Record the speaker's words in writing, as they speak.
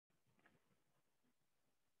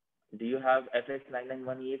Do you have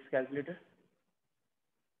FX991EX calculator?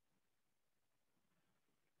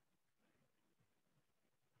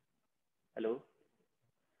 Hello?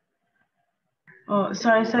 Oh, Can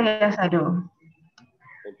you sorry. hear So me? yes, I do.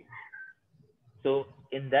 Okay. So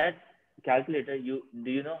in that calculator, you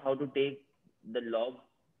do you know how to take the log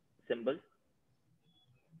symbol?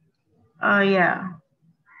 Yeah.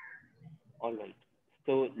 All right.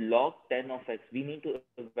 So log 10 of x, we need to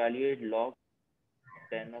evaluate log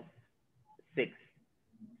 10 of 6.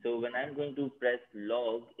 So when I'm going to press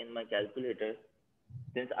log in my calculator,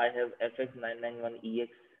 since I have FX991EX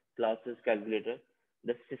classes calculator,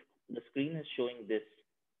 the screen is showing this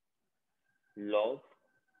log,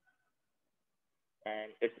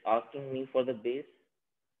 and it's asking me for the base,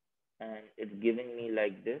 and it's giving me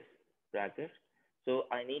like this bracket. So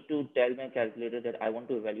I need to tell my calculator that I want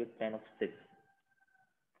to evaluate 10 of 6.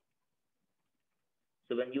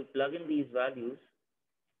 So when you plug in these values,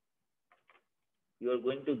 you are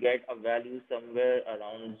going to get a value somewhere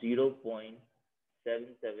around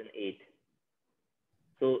 0.778.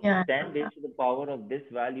 So Yeah. 10 raised to the power of this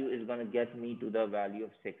value is going to get me to the value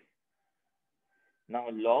of 6. Now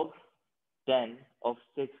log 10 of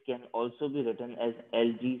 6 can also be written as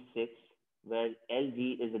LG6, where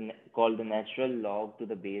LG is called the natural log to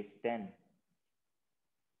the base 10.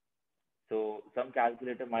 So some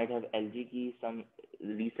calculator might have LG key, some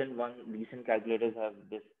recent calculators have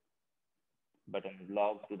this button,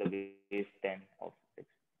 log to the base 10 of 6.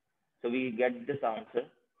 So we get this answer.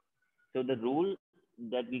 So the rule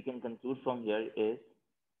that we can conclude from here is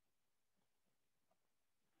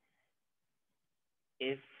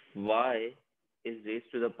if y is raised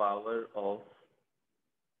to the power of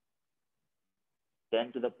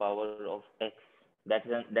 10 to the power of x, that's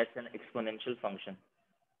an exponential function,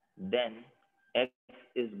 then x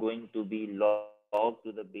is going to be log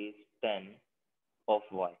to the base 10 of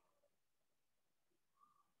y.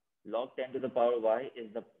 Log 10 to the power y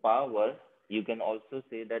is the power. You can also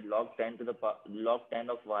say that log 10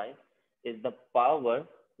 of y is the power,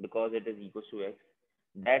 because it is equals to x,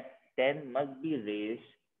 that 10 must be raised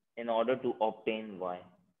in order to obtain y.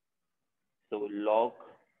 So log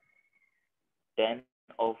 10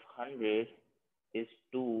 of 100 is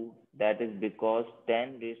 2. That is because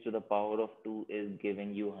 10 raised to the power of 2 is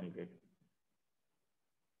giving you 100.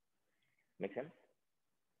 Make sense?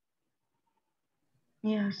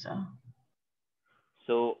 Yes, sir.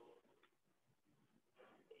 So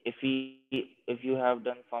if you have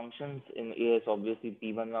done functions in AS, obviously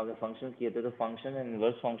P1 में आपने functions किए थे, तो function and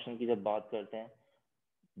inverse function की जब बात करते हैं,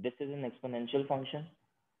 this is an exponential function,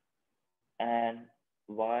 and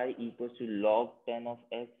y equals to log 10 of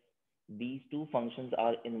x. These two functions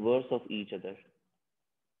are inverse of each other,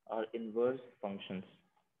 are inverse functions.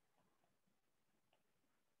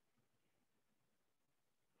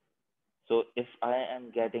 So if I am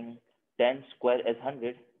getting 10 square as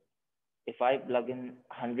 100, if I plug in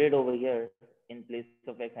 100 over here in place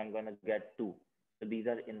of x, I'm going to get 2. So these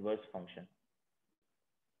are inverse functions.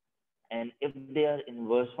 And if they are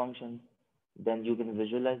inverse functions, then you can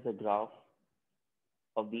visualize the graph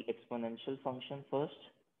of the exponential function first.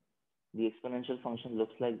 The exponential function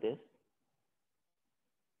looks like this.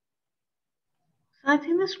 So I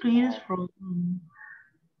think the screen is And frozen.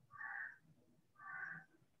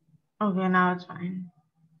 Okay, now it's fine.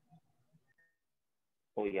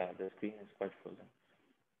 oh yeah, the screen is quite frozen.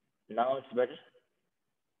 Now it's better.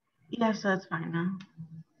 Yes, that's fine now.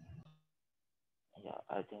 Yeah,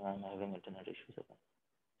 I think I'm having internet issues again.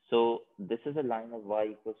 So this is a line of y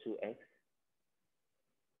equals to x.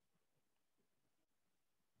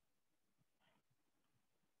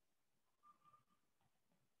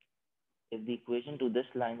 If the equation to this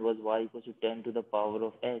line was y equals to 10 to the power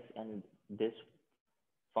of x, and this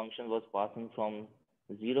function was passing from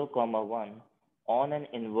 0 comma 1 on an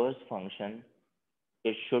inverse function,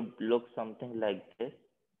 it should look something like this.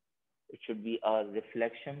 It should be a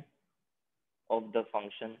reflection of the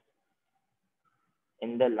function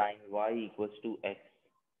in the line y equals to x.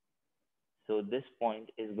 So this point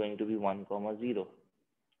is going to be 1 comma 0,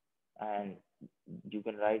 and you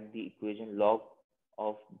can write the equation log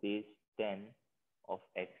of base 10 of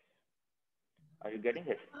x. Are you getting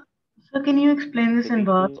it? So can you explain So this these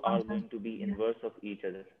inverse two are function? going to be Yeah. inverse of each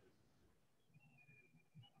other.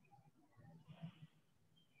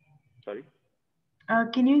 Sorry?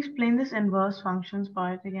 Can you explain this inverse functions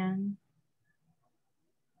part again?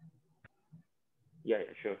 Yeah,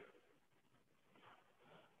 sure.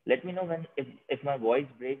 Let me know when if my voice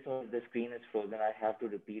breaks or if the screen is frozen. I have to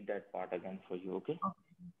repeat that part again for you, okay?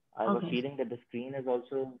 I have a Okay. feeling that the screen is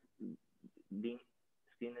also being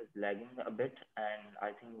screen is lagging a bit, and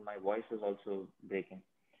I think my voice is also breaking.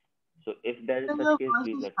 So if there is So such the case, first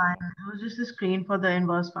please is let me fine. know. It was just a screen for the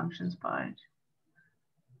inverse functions part.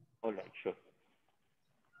 All right, sure.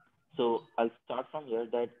 So I'll start from here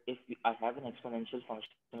that if I have an exponential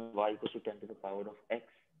function y equals to 10 to the power of x,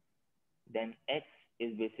 then x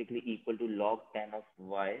is basically equal to log 10 of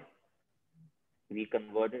y. We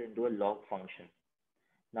convert it into a log function.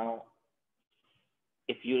 Now,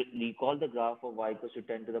 if you recall the graph of y equals to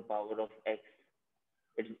 10 to the power of x,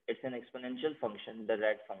 it's an exponential function, the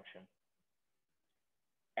red function.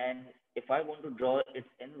 And if I want to draw its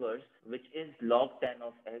inverse, which is log 10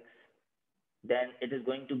 of x, then it is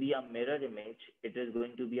going to be a mirror image. It is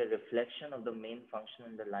going to be a reflection of the main function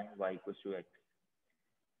in the line y equals to x.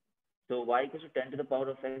 So y equals to 10 to the power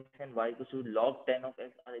of x and y equals to log 10 of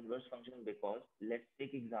x are inverse functions because let's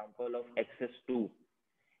take example of x is 2.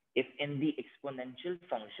 If in the exponential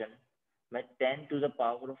function, मैं 10 to the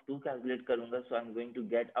power of 2 calculate करूंगा, so I'm going to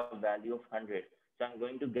get a value of 100. So I'm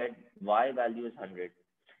going to get y value is 100.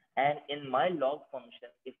 And in my log function,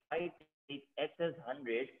 if I take x as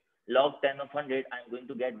 100, log 10 of 100, I'm going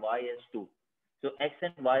to get y as 2. So x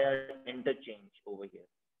and y are interchange over here.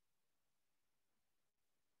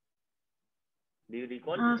 Do you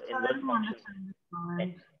recall So I inverse don't function? understand this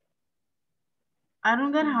Eh, part. I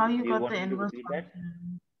don't get how you Do you got want the me to inverse repeat that?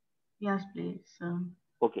 function. Yes, please.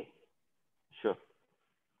 Okay, sure.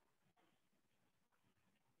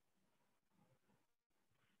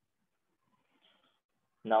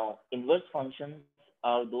 Now, inverse functions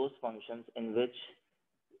are those functions in which,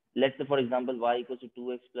 let's say, for example, y equals to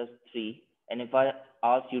 2x plus 3, and if I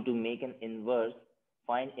ask you to make an inverse,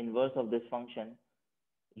 find inverse of this function,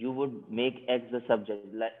 you would make x the subject,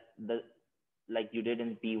 like you did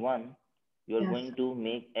in P1, you are Yes. going to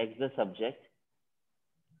make x the subject,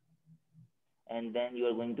 and then you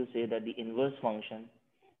are going to say that the inverse function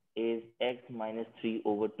is x minus 3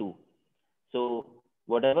 over 2. So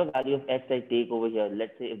whatever value of x I take over here,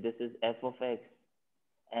 let's say if this is f of x,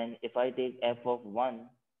 and if I take f of 1,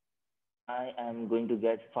 I am going to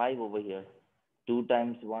get 5 over here. 2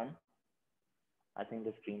 times 1. I think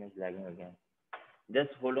the screen is lagging again.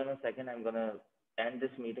 Just hold on a second. I'm going to end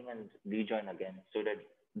this meeting and rejoin again so that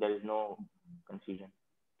there is no confusion.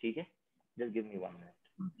 Okay? Just give me 1 minute.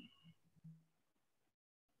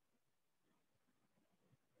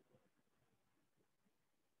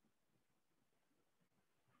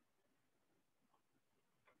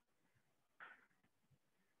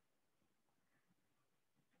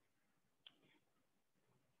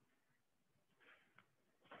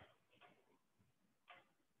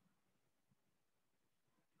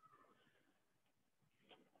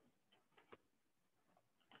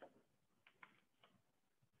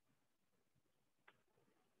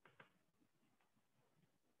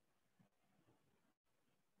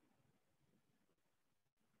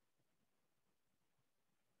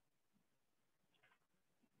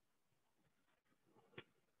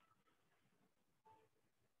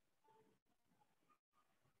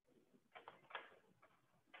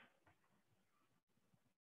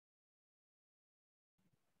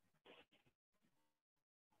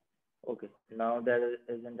 Okay. Now there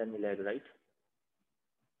isn't any lag, right?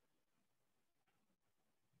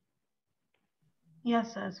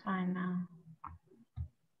 Yes, sir, it's fine now.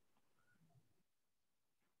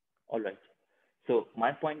 All right. So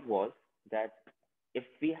my point was that if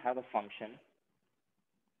we have a function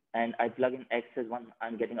and I plug in x as 1,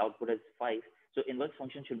 I'm getting output as 5. So inverse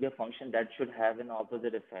function should be a function that should have an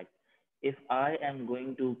opposite effect. If I am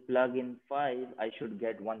going to plug in 5, I should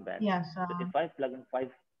get 1 back. Yes. So if I plug in 5,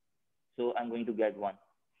 so I'm going to get 1.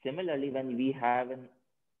 Similarly, when we have an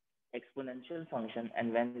exponential function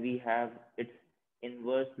and when we have its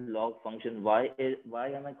inverse log function, why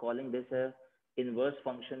am I calling this a inverse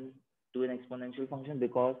function to an exponential function?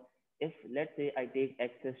 Because if let's say I take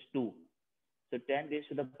x as 2, so 10 raised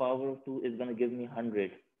to the power of 2 is going to give me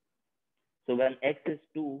 100. So when x is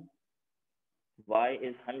 2, y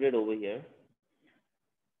is 100 over here.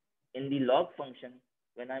 In the log function,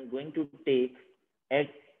 when I'm going to take x,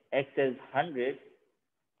 x as 100,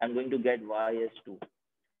 I'm going to get y as 2.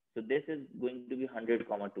 So this is going to be 100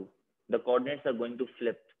 comma 2. The coordinates are going to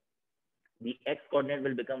flip. The x coordinate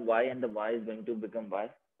will become y and the y is going to become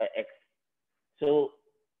x. So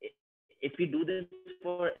if we do this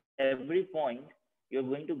for every point, you're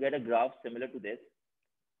going to get a graph similar to this,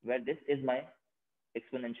 where this is my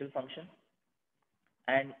exponential function,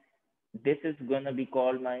 and this is going to be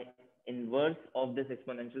called my inverse of this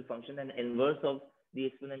exponential function, and inverse of the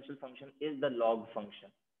exponential function is the log function.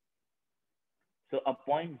 So a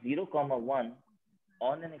point 0 comma 1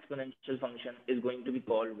 on an exponential function is going to be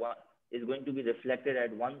called 1, is going to be reflected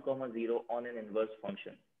at 1 comma 0 on an inverse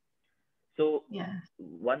function. So Yes.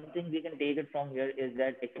 one thing we can take it from here is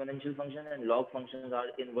that exponential function and log functions are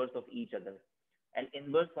inverse of each other. And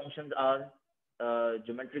inverse functions are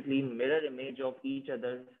geometrically mirror image of each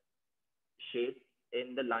other's shape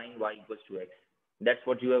in the line y equals to x. That's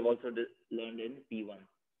what you have also learned in P1,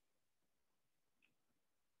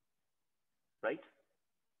 right?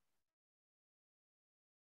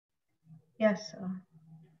 Yes, sir.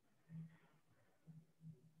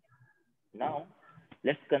 Now,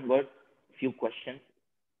 let's convert few questions.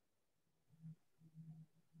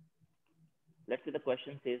 Let's say the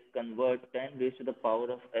question says convert 10 raised to the power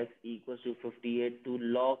of x equals to 58 to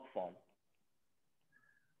log form.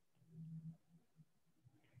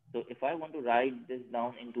 So if I want to write this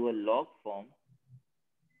down into a log form,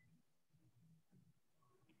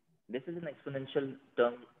 this is an exponential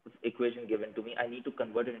term equation given to me. I need to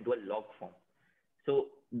convert it into a log form. So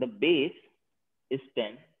the base is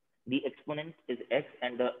 10, the exponent is x,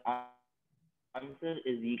 and the answer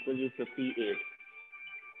is equal to 58.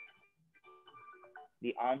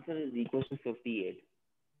 The answer is equals to 58.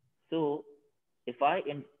 So if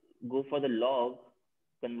go for the log,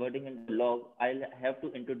 converting into log, I'll have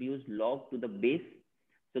to introduce log to the base.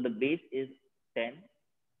 So the base is 10,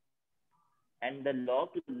 and the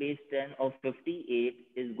log to the base 10 of 58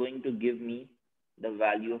 is going to give me the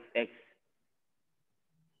value of x,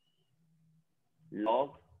 log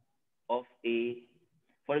of a.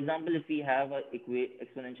 For example, if we have a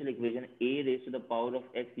exponential equation a raised to the power of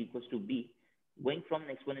x equals to b, going from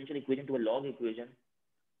an exponential equation to a log equation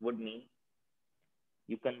would mean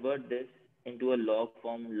you convert this into a log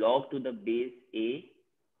form. Log to the base a,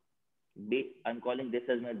 I'm calling this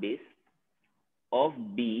as my base, of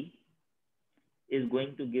b is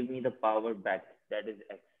going to give me the power back, that is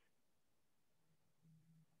x.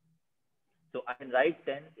 So I can write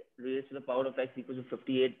 10 raised to the power of x equals to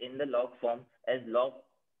 58 in the log form as log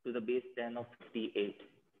to the base 10 of 58.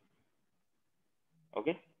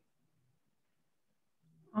 Okay?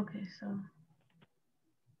 Okay, so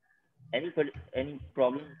Any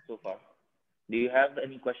problem so far? Do you have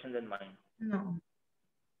any questions in mind? no,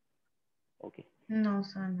 Okay. no,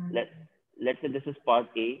 sir, no. Let let's say this is part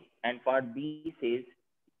A and part B says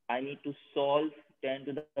I need to solve 10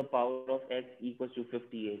 to the power of x equals to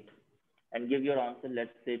 58 and give your answer,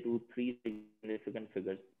 let's say, to three significant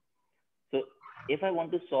figures. So if I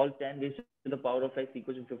want to solve 10 raised to the power of x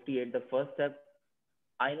equals to 58, the first step,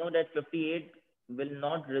 I know that 58 will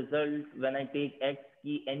not result when I take x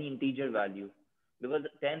key any integer value, because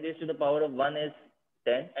 10 raised to the power of 1 is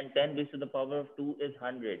 10 and 10 raised to the power of 2 is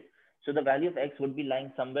 100. So the value of x would be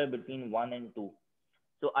lying somewhere between 1 and 2.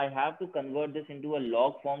 So I have to convert this into a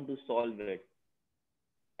log form to solve it.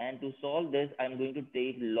 And to solve this, I'm going to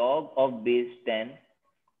take log of base 10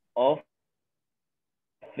 of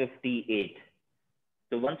 58.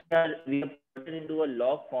 So once we have converted into a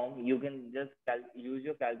log form, you can just use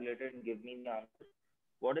your calculator and give me the answer.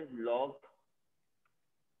 What is log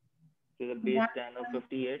to the base 10 of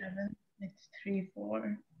 58?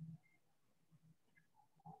 1.7634.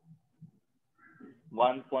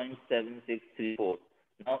 1.7634.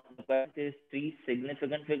 Now the question says three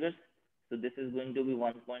significant figures. So this is going to be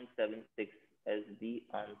 1.76 as the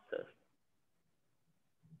answer.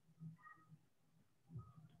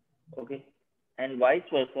 Okay. And vice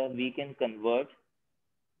versa, we can convert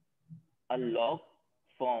a log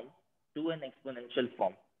form to an exponential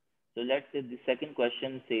form. So let's say the second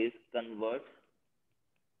question says convert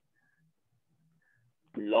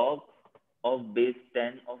log of base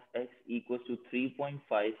 10 of x equals to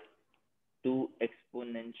 3.5 to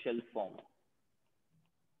exponential form.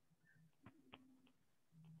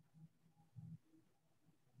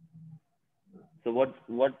 So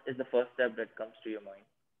what is the first step that comes to your mind?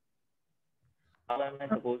 How am I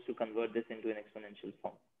supposed to convert this into an exponential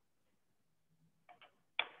form?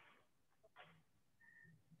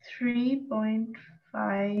 3.5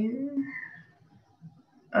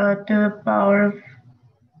 to the power of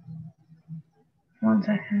 1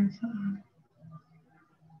 second. So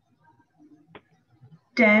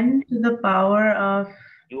 10 to the power of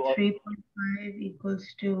You are 3.5 equals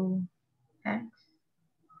to x.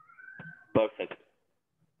 perfect.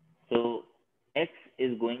 So x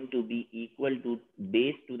is going to be equal to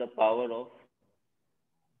base to the power of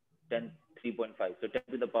 10 3.5. So 10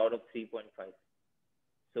 to the power of 3.5.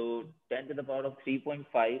 So 10 to the power of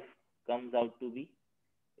 3.5 comes out to be,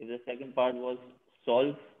 if the second part was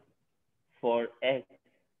solve for x,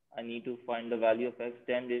 I need to find the value of x.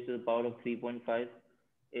 10 raised to the power of 3.5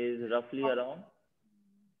 is roughly around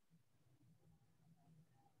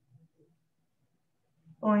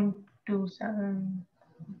 0.27.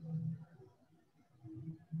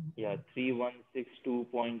 Yeah,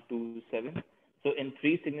 3162.27. So in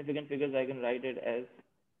three significant figures, I can write it as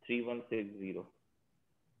 3160.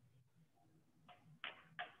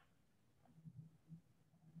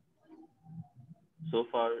 So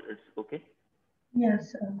far, it's okay.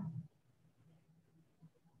 Yes, sir.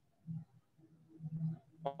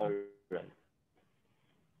 All right.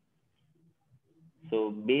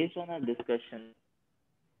 So based on our discussion,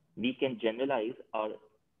 we can generalize our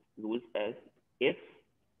rules as if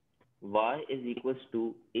y is equals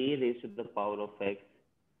to a raised to the power of x,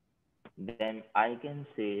 then I can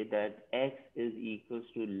say that x is equals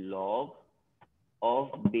to log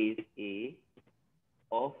of base a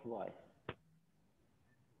of y.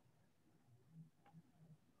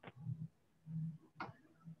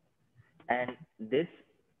 And this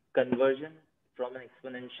conversion from an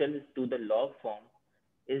exponential to the log form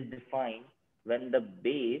is defined when the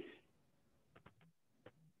base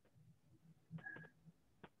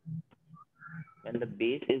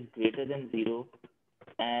is greater than 0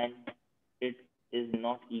 and it is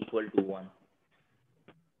not equal to 1.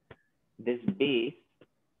 This base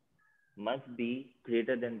must be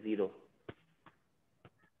greater than 0.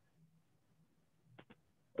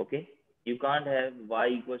 Okay? You can't have y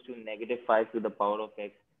equals to negative 5 to the power of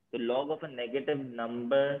x. The log of a negative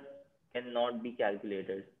number cannot be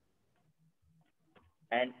calculated.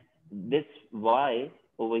 And this y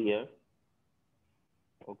over here,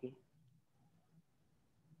 okay,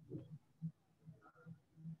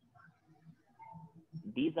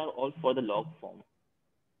 these are all for the log form.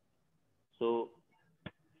 So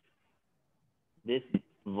this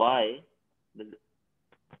y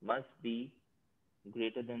must be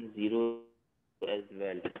greater than 0 as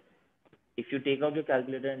well. If you take out your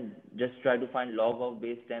calculator and just try to find log of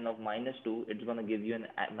base 10 of minus 2, it's going to give you an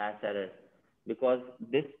math error because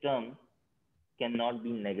this term cannot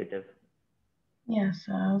be negative. Yes,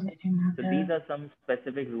 sir. I was getting So that these are there. some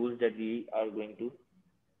specific rules that we are going to,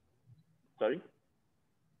 sorry?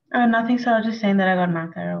 Nothing, sir. I was just saying that I got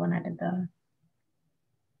math error when I did that.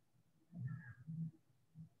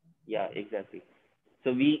 Yeah, exactly.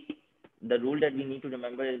 So the rule that we need to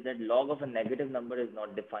remember is that log of a negative number is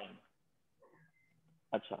not defined.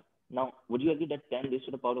 Acha. Now, would you agree that 10 raised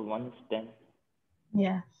to the power of 1 is 10?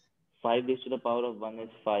 Yes. 5 raised to the power of 1 is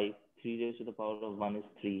 5, 3 raised to the power of 1 is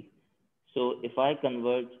 3. So if I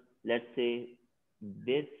convert, let's say,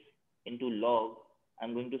 this into log,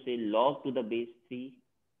 I'm going to say log to the base 3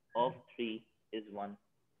 of 3 is 1.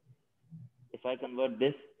 If I convert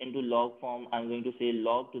this into log form, I'm going to say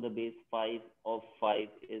log to the base 5 of 5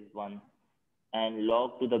 is 1. And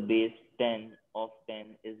log to the base 10 of 10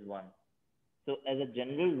 is 1. So as a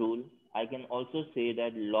general rule, I can also say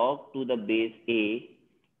that log to the base a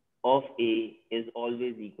of a is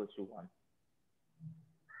always equals to 1.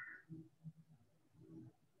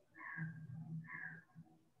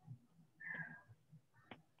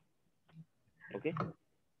 Okay?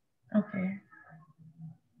 Okay.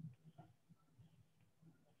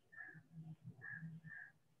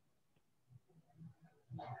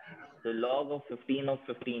 So log of 15 of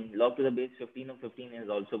 15, log to the base 15 of 15 is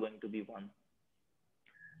also going to be 1.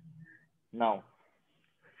 Now,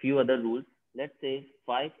 few other rules. Let's say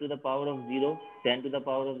 5 to the power of 0, 10 to the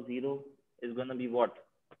power of 0 is going to be what?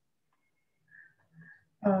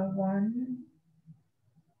 1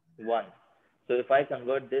 1. So if I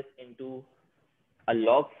convert this into a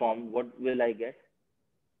log form, what will I get?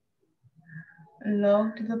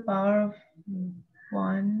 log to the power of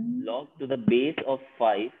 1. Log to the base of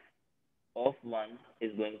 5 of 1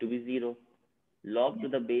 is going to be 0. Log Yeah. to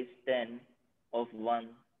the base 10 of 1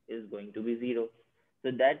 is going to be 0.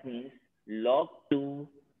 So that means log to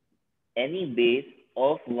any base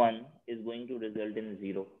of 1 is going to result in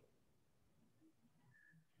 0.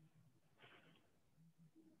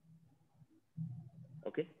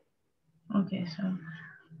 Okay? Okay, so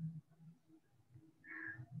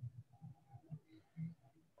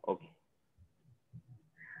Okay.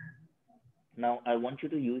 Now I want you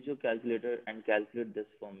to use your calculator and calculate this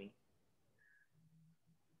for me.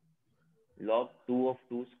 Log 2 of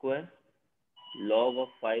 2 square, log of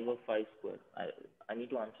 5 of 5 square. I need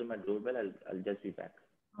to answer my doorbell. I'll just be back.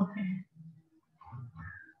 okay.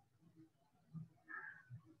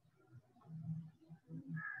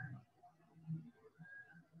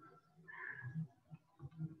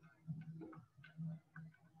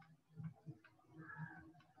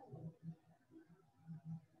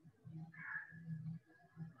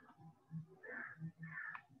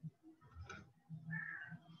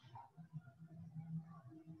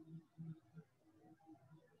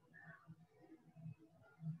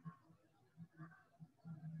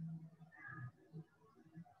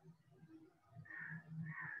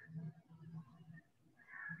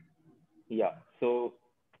 Yeah. So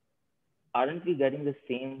aren't we getting the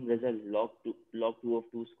same result? Log 2 of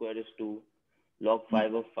 2 square is 2. Log Yeah.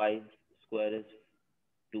 5 of 5 square is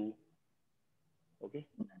 2. Okay.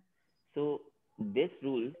 So this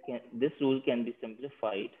rule can be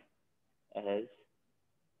simplified as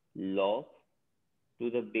log to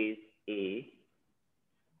the base a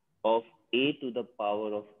of a to the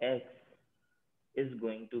power of x is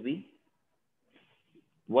going to be,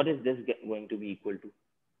 what is this going to be equal to?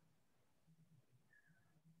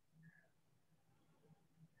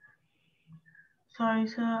 Sorry,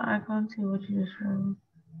 sir, I can't see what you just wrote.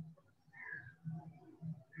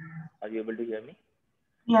 Are you able to hear me?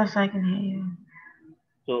 Yes, I can hear you.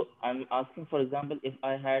 So I'm asking, for example, if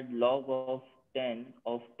I had log of 10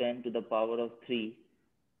 to the power of 3,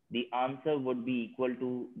 the answer would be equal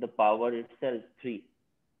to the power itself, 3.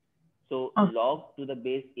 So Oh, log to the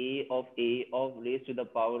base a of raised to the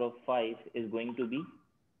power of 5 is going to be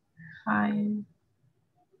 5x.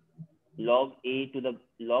 log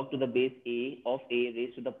to the base a of a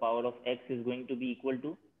raised to the power of x is going to be equal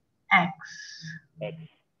to x.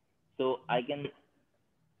 So I can,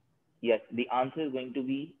 yes, the answer is going to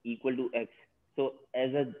be equal to x. So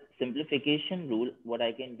as a simplification rule, what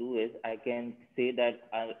I can do is I can say that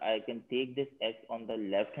I can take this x on the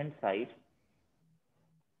left hand side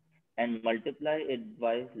and multiply it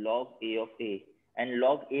by log a of a. And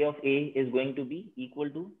log a of a is going to be equal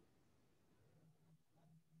to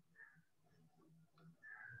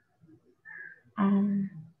Um,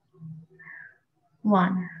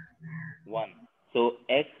 1. 1. So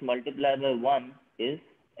x multiplied by 1 is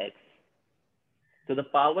x. So the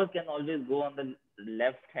power can always go on the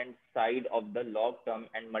left hand side of the log term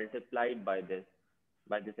and multiply it by this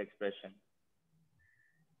expression.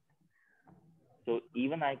 So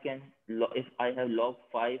even I can, if I have log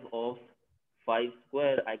 5 of 5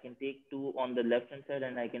 square, I can take 2 on the left hand side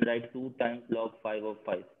and I can write 2 times log 5 of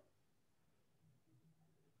 5.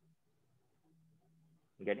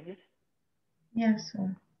 Getting it? Yes,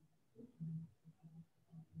 sir.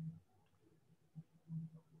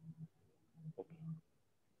 Okay.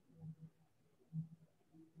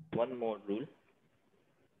 One more rule.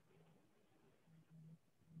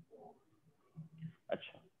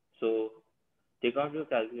 Acha. So take out your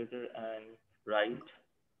calculator and write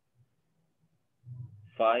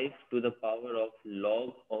 5 to the power of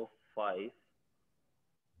log of 5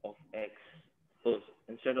 of x. So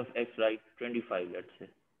instead of x, write 25, let's say.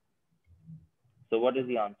 So what is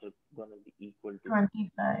the answer going to be equal to?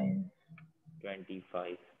 25.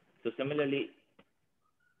 25. So similarly,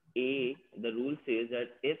 a, the rule says that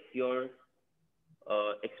if your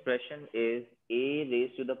expression is a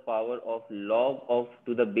raised to the power of log of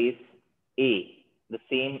to the base a, the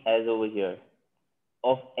same as over here,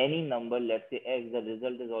 of any number, let's say x, the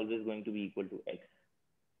result is always going to be equal to x.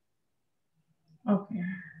 Okay.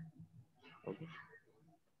 Okay.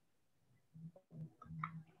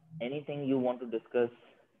 Anything you want to discuss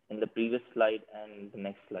in the previous slide and the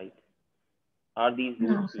next slide? Are these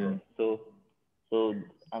rules No, clear? sir. So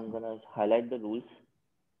I'm gonna highlight the rules.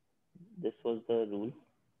 This was the rule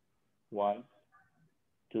one,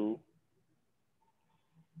 two,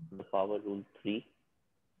 the power rule three,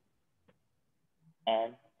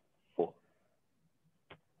 and four.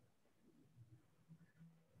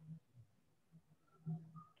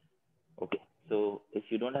 Okay. So if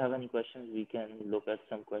you don't have any questions, we can look at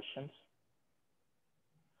some questions.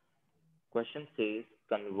 Question says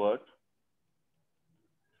convert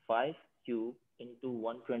 5 cube into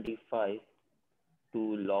 125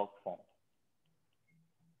 to log form.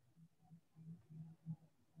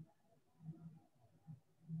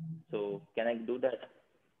 So can I do that?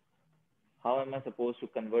 How am I supposed to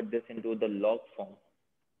convert this into the log form?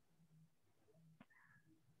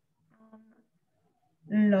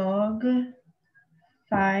 Log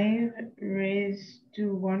 5 raised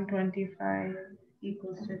to 125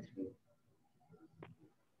 equals to 3.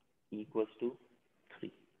 Equals to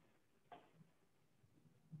 3.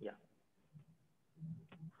 Yeah.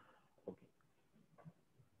 Okay.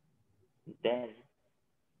 Then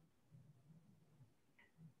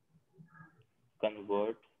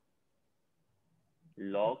convert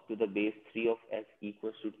log to the base 3 of x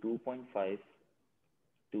equals to 2.5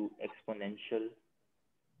 to exponential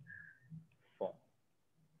form.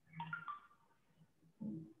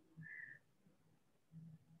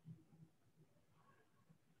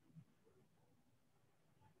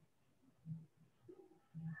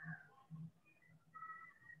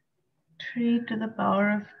 3 to the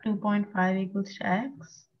power of 2.5 equals to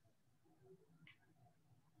x.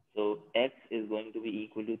 So x is going to be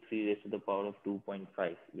equal to 3 raised to the power of 2.5.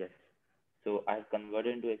 Yes. So I've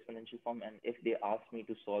converted into exponential form, and if they ask me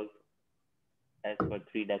to solve as per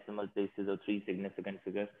three decimal places or three significant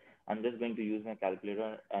figures. I'm just going to use my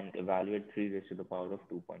calculator and evaluate 3 raised to the power of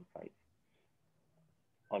 2.5.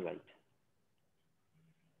 All right.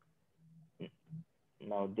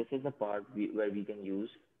 Now, this is the part where we can use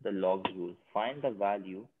the log rule. Find the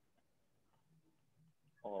value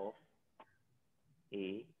of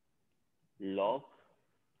a log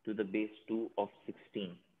to the base 2 of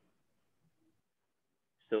 16.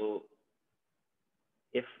 So,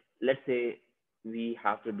 if let's say we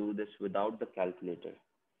have to do this without the calculator,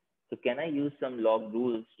 so can I use some log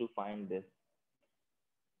rules to find this?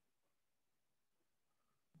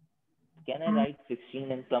 Can I Uh, write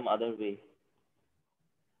 16 in some other way?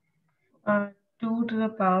 uh, 2 to the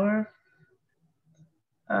power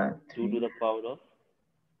of 2 to 3. the power of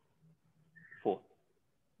 4.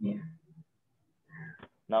 Yeah,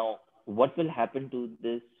 Now, what will happen to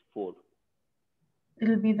this 4?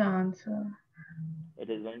 it'll be the answer. It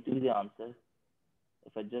is going to be the answer.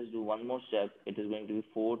 If I just do one more step, it is going to be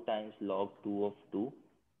 4 times log 2 of 2.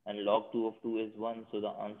 And log 2 of 2 is 1, so the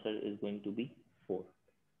answer is going to be 4.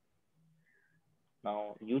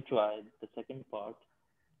 Now, you try the second part,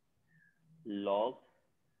 log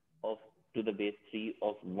of to the base 3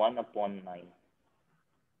 of 1 upon 9.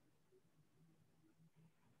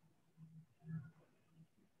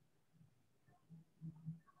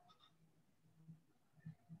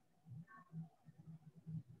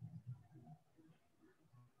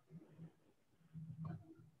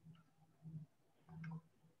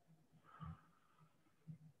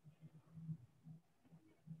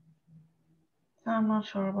 I'm not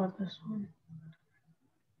sure about this one.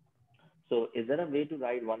 So, is there a way to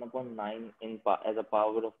write 1 upon 9 as a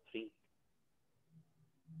power of 3?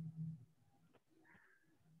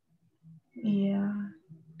 Yeah,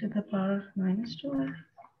 to the power of minus 12.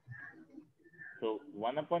 So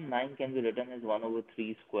 1 upon 9 can be written as 1 over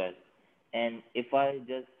 3 square. And if I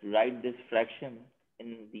just write this fraction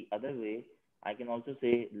in the other way, I can also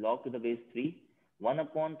say log to the base 3. 1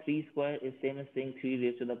 upon 3 square is same as saying 3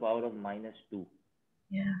 raised to the power of minus 2.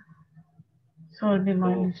 Yeah, so it'll be So,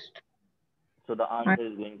 minus so the 2. answer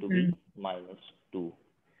is going to be minus 2.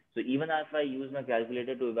 So even if I use my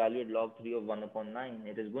calculator to evaluate log 3 of 1 upon 9,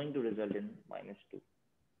 it is going to result in minus 2.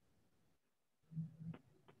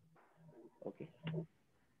 Okay,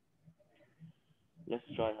 let's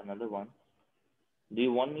try another one. Do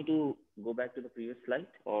you want me to go back to the previous slide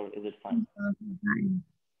or is it fine? 9.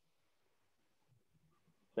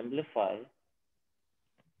 Simplify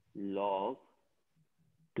log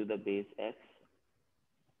to the base x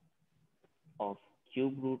of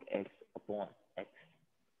cube root x upon x.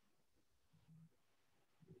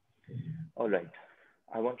 All right.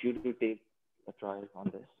 I want you to take a try on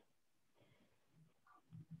this.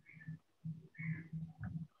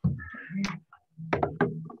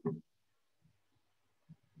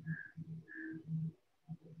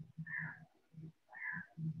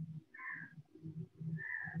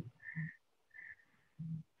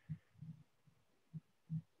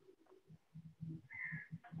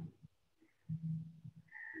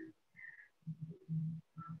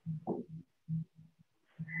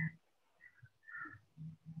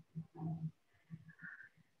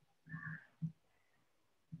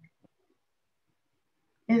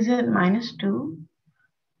 Is it minus 2?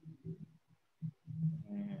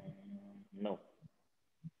 No.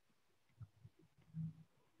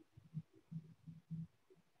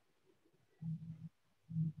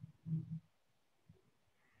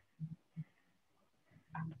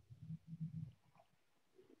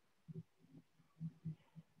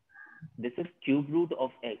 This is cube root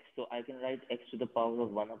of x. So I can write x to the power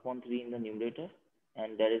of 1 upon 3 in the numerator,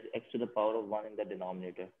 and there is x to the power of 1 in the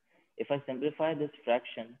denominator. If I simplify this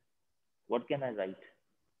fraction, what can I write?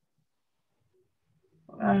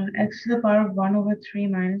 X to the power of 1 over 3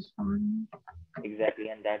 minus 1 Exactly,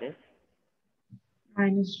 and that is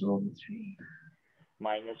minus 2 over 3.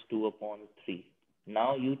 minus 2 upon 3.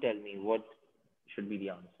 Now you tell me what should be the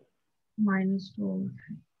answer. Minus 2 over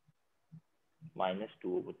 3. Minus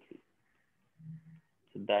 2 over 3.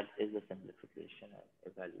 So that is the simplification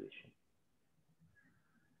and evaluation.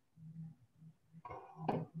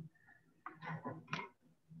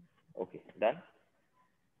 Okay, done?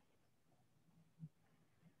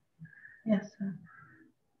 Yes, sir.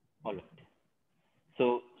 All right.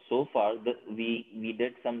 So far we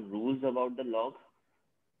did some rules about the log.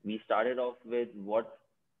 We started off with what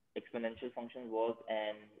exponential function was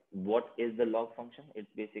and what is the log function. It's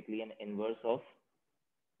basically an inverse of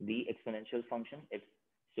the exponential function.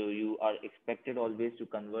 So you are expected always to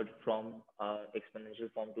convert from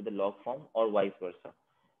exponential form to the log form or vice versa.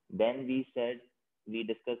 Then we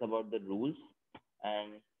discussed about the rules,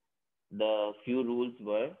 and The few rules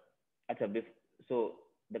were, acha, so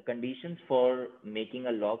the conditions for making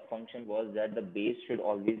a log function was that the base should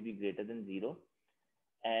always be greater than 0,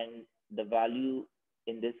 and the value,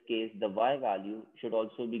 in this case, the y value should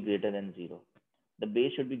also be greater than 0. The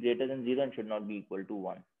base should be greater than 0 and should not be equal to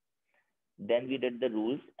 1. Then we did the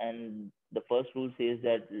rules, and the first rule says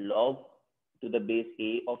that log to the base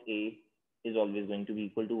a of a is always going to be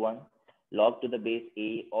equal to 1. Log to the base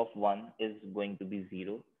a of 1 is going to be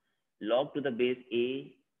 0. Log to the base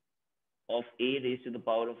a of a raised to the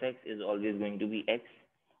power of x is always going to be x.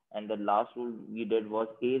 And the last rule we did was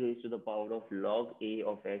a raised to the power of log a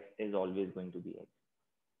of x is always going to be x.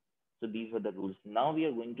 So these were the rules. Now we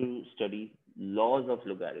are going to study laws of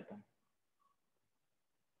logarithm.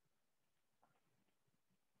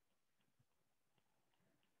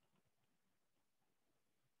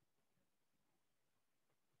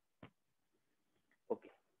 Okay.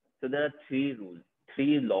 So there are three rules,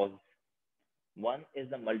 three laws. One is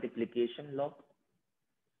the multiplication law,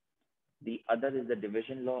 the other is the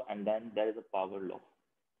division law, and then there is a power law.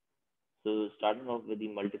 So starting off with the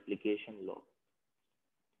multiplication law.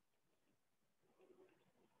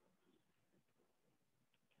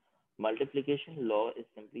 Multiplication law is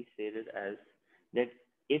simply stated as that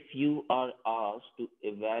if you are asked to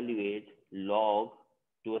evaluate log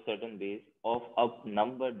to a certain base of a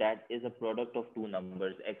number that is a product of two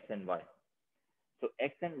numbers, x and y. So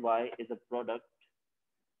x and y is a product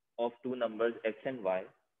of two numbers, x and y,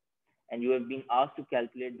 and you have been asked to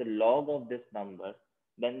calculate the log of this number,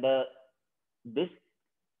 then this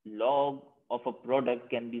log of a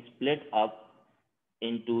product can be split up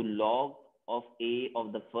into log of a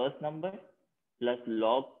of the first number plus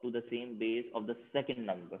log to the same base of the second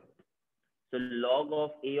number. So log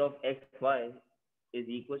of a of xy is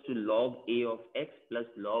equal to log a of x plus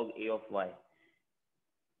log a of y.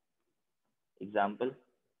 Example,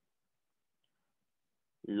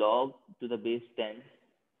 log to the base 10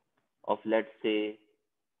 of, let's say,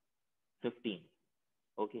 15.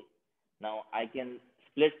 Okay. Now I can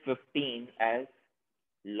split 15 as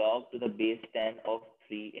log to the base 10 of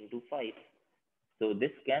 3 into 5. So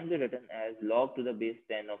this can be written as log to the base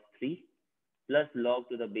 10 of 3 plus log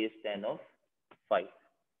to the base 10 of 5.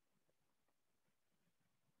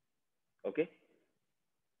 Okay.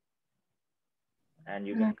 And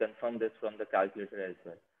you Yeah. can confirm this from the calculator as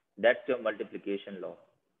well. That's your multiplication law.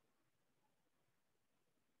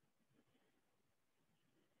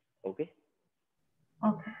 Okay.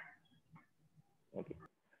 Okay. Okay.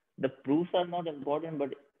 The proofs are not important,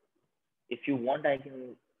 but if you want, I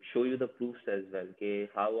can show you the proofs as well. Okay.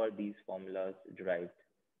 How are these formulas derived?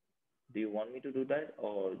 Do you want me to do that,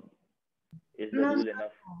 or is the No, rule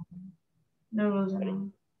enough? there was Sorry?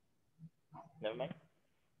 no. Never mind.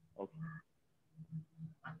 Okay.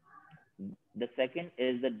 The second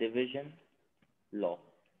is the division law.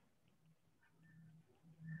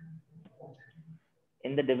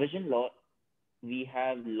 In the division law, we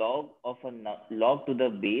have log to the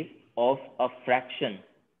base of a fraction,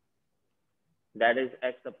 that is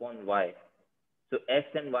x upon y. So x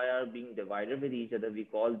and y are being divided with each other. We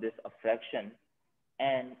call this a fraction,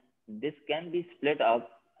 and this can be split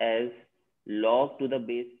up as log to the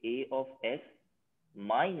base a of x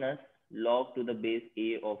minus log to the base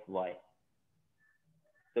a of y.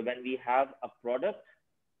 So when we have a product,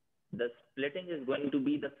 the splitting is going to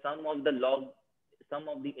be the sum of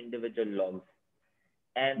the individual logs.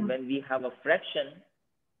 And when we have a fraction,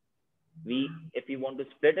 if we want to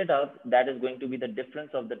split it up, that is going to be the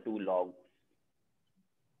difference of the two logs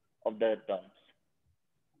of the terms.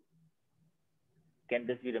 Can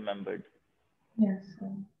this be remembered? Yes.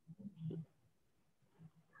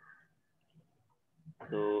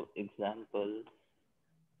 So example,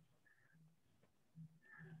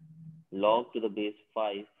 log to the base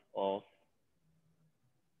 5 of,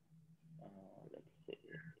 let's say,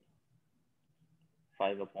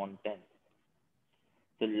 5 upon 10.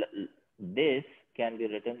 So this can be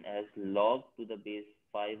written as log to the base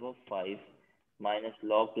 5 of 5 minus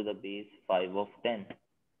log to the base 5 of 10.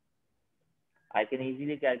 I can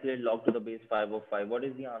easily calculate log to the base 5 of 5. What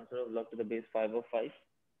is the answer of log to the base 5 of 5?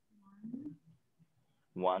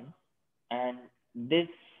 1. And this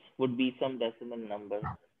would be some decimal number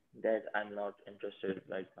that I'm not interested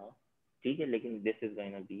right now. ठीक है, लेकिन this is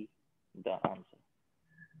going to be the answer.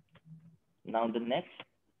 Now the next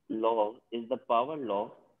law is the power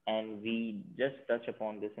law, and we just touched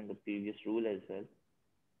upon this in the previous rule as well.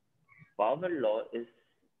 Power law is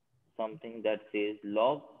something that says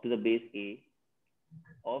log to the base a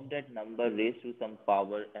of that number raised to some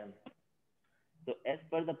power m. So as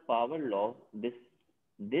per the power law, this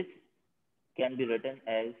can be written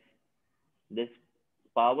as this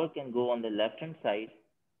power can go on the left hand side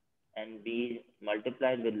and be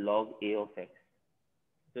multiplied with log a of x.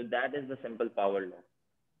 So that is the simple power law.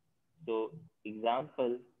 So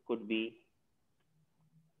example could be,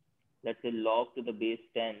 let's say, log to the base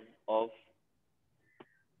 10 of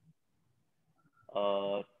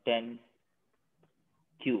 10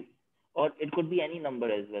 cube, or it could be any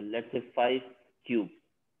number as well. Let's say 5 cube.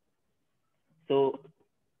 So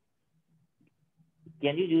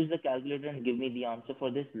can you use the calculator and give me the answer for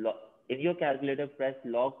this? In your calculator, press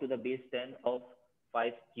log to the base 10 of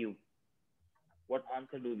 5 cube. What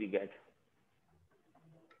answer do we get?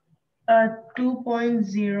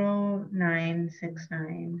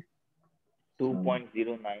 2.0969. So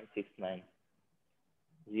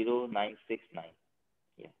 2.0969.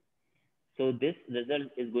 Yeah. So this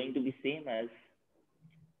result is going to be same as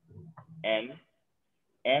m.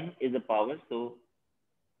 M is a power, so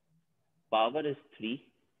power is 3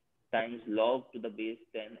 times log to the base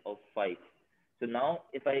 10 of 5. So now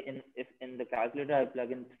if in the calculator I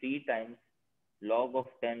plug in 3 times log of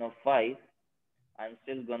 10 of 5, I'm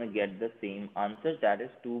still gonna get the same answer, that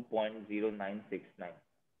is 2.0969.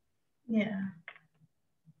 yeah.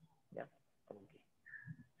 Yeah. Okay.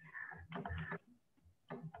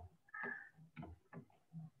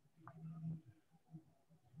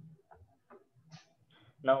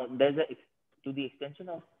 Now to the extension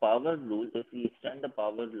of power rule, if we extend the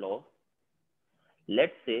power law,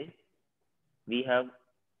 let's say we have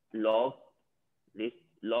log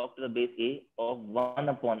log to the base a of 1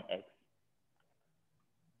 upon x.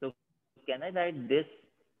 So can I write this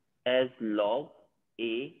as log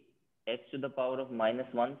a x to the power of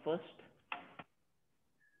minus 1 first?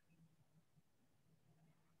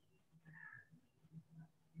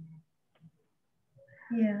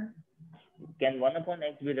 Yeah. Can 1 upon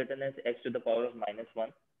x be written as x to the power of minus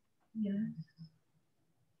 1? Yes.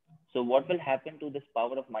 So what will happen to this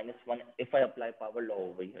power of minus 1 if I apply power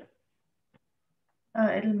law over here?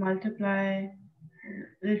 It'll multiply.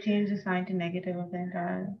 It'll change the sign to negative of the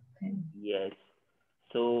entire thing. Yes.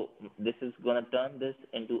 So this is going to turn this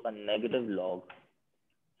into a negative log.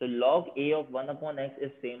 So log a of 1 upon x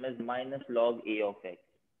is same as minus log a of x.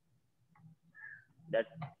 That's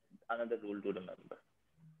another rule to remember.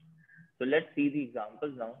 So let's see the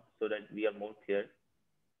examples now so that we are more clear.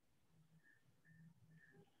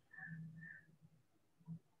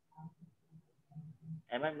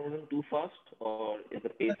 Am I moving too fast or is the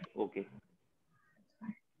pace okay?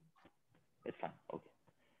 It's fine. Okay.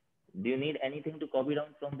 Do you need anything to copy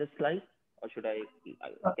down from this slide, or can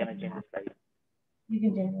I change the slide? You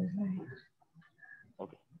can change the sign.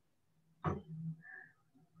 Okay.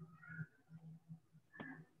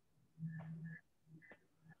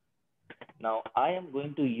 Now I am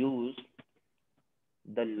going to use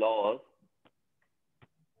the log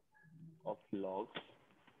of logs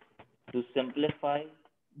to simplify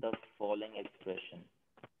the following expression.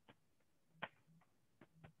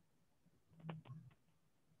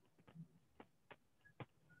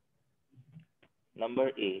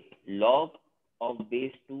 Number A, log of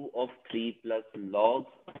base 2 of 3 plus log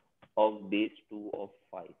of base 2 of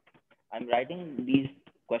 5. I'm writing these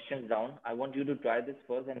questions down. I want you to try this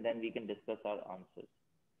first and then we can discuss our answers.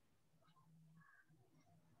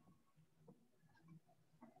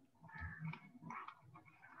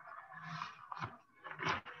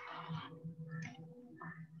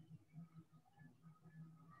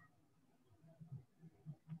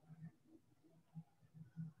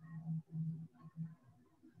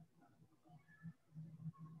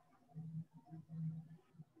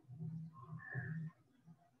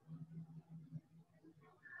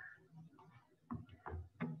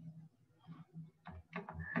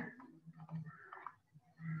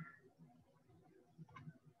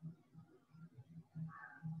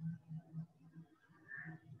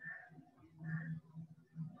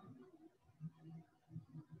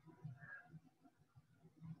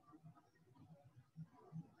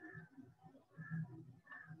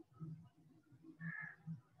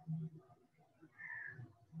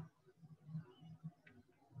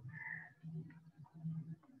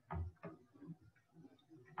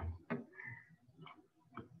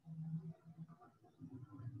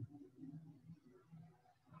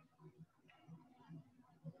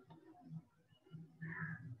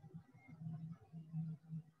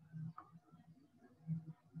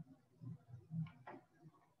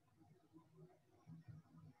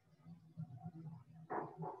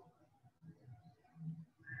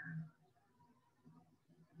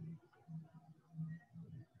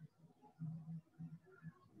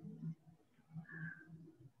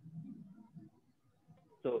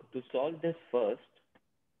 So to solve the first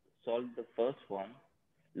one,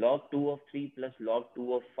 log 2 of 3 plus log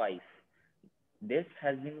 2 of 5. This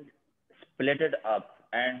has been splitted up,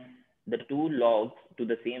 and the two logs to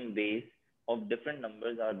the same base of different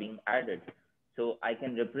numbers are being added. So I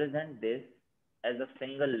can represent this as a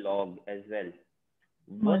single log as well.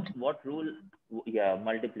 Multi What rule? Yeah,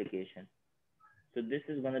 multiplication. So this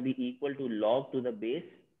is going to be equal to log to the base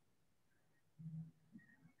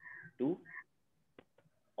 2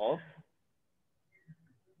 of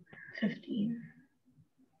 15.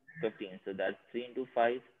 15. So that's 3 into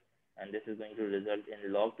 5, and this is going to result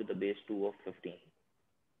in log to the base 2 of 15.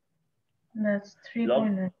 That's Log,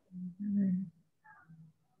 3.9. Mhm.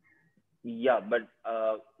 yeah, but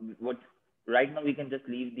what right now we can just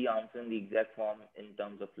leave the answer in the exact form in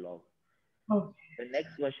terms of log. Okay, The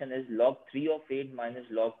next question is log 3 of 8 minus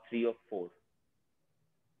log 3 of 4.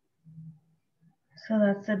 so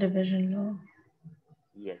that's the division law.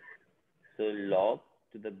 Yes. So log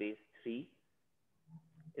to the base 3,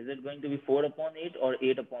 is it going to be 4 upon 8 or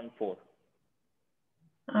 8 upon 4?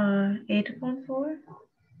 8/4.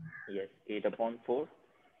 Yes, 8 upon 4,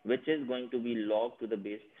 which is going to be log to the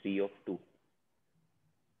base 3 of 2.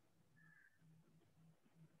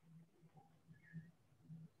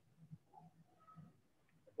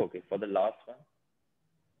 Okay, for the last one.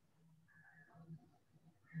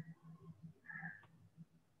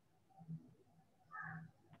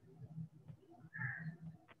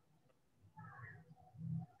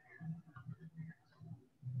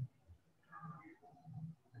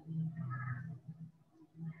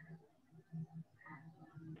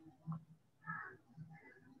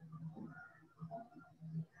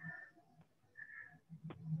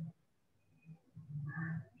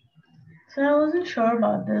 So I wasn't sure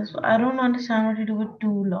about this. I don't understand what you do with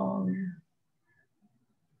 2 log.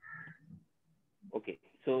 Okay,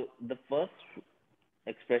 so the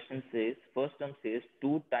expression says, first term says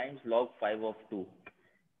 2 times log 5 of 2.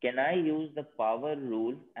 Can I use the power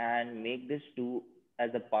rule and make this 2 as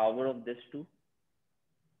a power of this 2?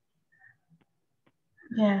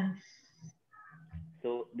 Yes.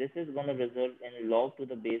 So this is going to result in log to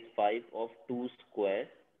the base 5 of 2 square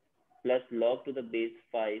plus log to the base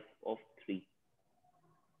 5 of 3.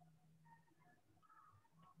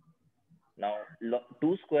 Now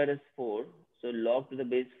 2 square is 4, so log to the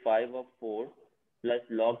base 5 of 4 plus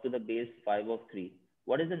log to the base 5 of 3.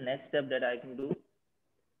 What is the next step that I can do?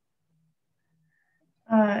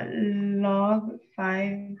 Log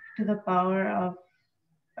 5 to the power of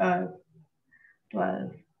uh,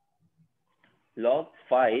 12. Log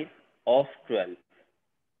 5 of 12,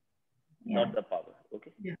 not Yeah. the power.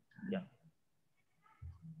 Okay? Yeah. Yeah.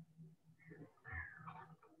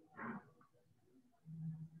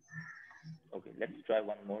 Okay, let's try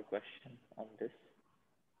one more question on this.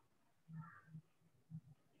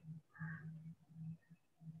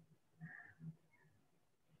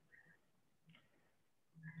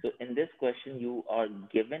 So in this question, you are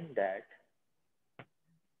given that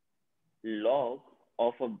log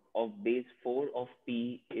of base 4 of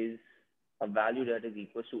p is a value that is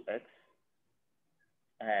equal to x,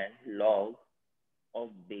 and log of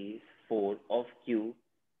base 4 of q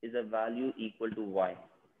is a value equal to y.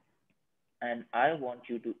 And I want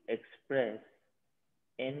you to express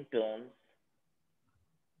in terms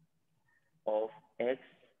of x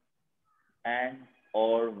and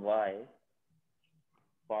or y,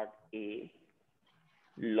 part A,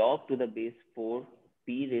 log to the base 4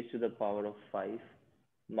 p raised to the power of 5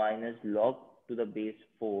 minus log to the base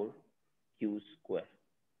 4 q square.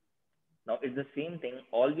 Now it's the same thing.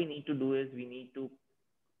 All we need to do is we need to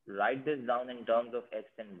write this down in terms of x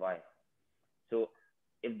and y. So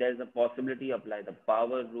if there's a possibility, apply the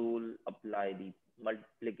power rule, apply the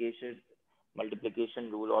multiplication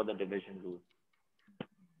multiplication rule or the division rule.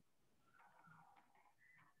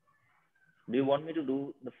 Do you want me to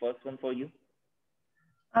do the first one for you?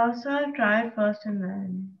 So I'll try it first and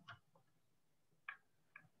then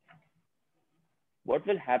What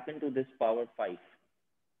will happen to this power 5?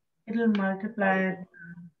 it'll Now multiply.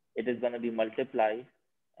 it is going to be multiplied,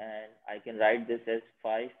 and I can write this as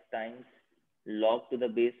 5 times log to the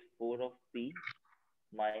base 4 of p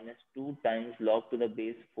minus 2 times log to the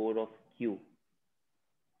base 4 of q.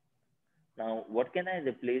 Now, what can I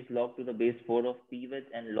replace log to the base 4 of p with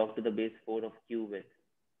and log to the base 4 of q with?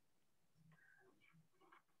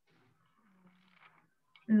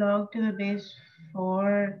 Log to the base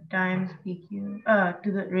 4 times PQ.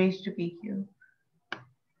 To the raised to PQ.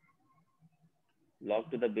 Log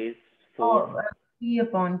to the base 4, Oh, P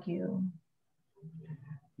upon Q.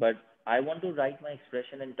 but I want to write my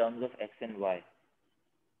expression in terms of x and y.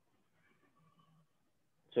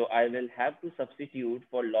 So I will have to substitute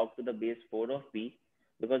for log to the base 4 of p.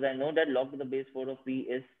 because I know that log to the base 4 of p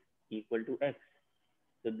is equal to x.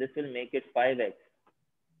 So this will make it 5x,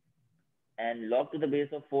 and log to the base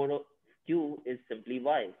of 4 of q is simply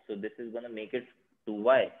y. So this is going to make it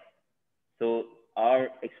 2y. So our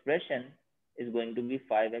expression is going to be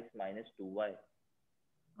 5x minus 2y,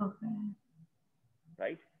 Okay.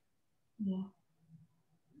 right? Yeah.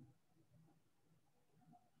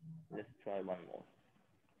 Let's try one more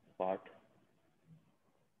part.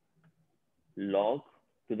 Log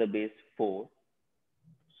to the base 4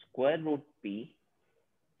 square root p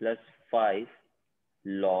plus 5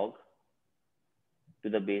 log to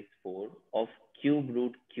the base 4 of cube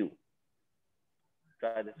root q.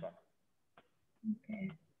 Try this one.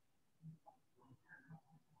 Okay.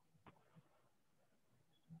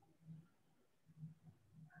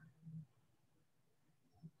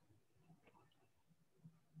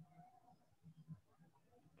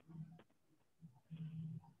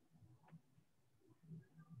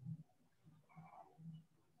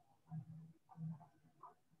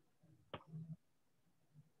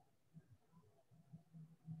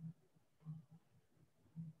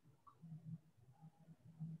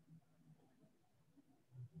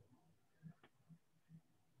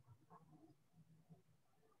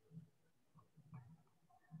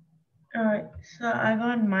 Alright, so I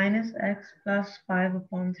got minus x plus 5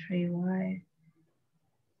 upon 3y.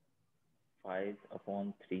 5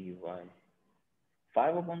 upon 3y.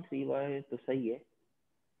 5 upon 3y तो सही है,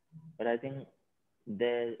 but I think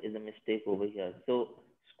there is a mistake over here. So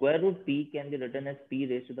square root p can be written as p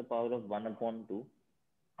raised to the power of 1 upon 2.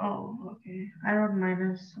 Oh, okay. I wrote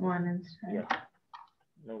minus 1 Yeah, instead.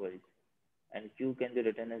 no worries. And q can be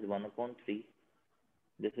written as 1 upon 3.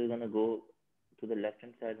 This is going to go to the left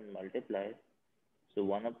hand side and multiply. So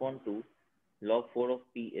 1 upon 2 log 4 of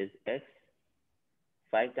p is x.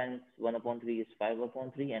 5 times 1 upon 3 is 5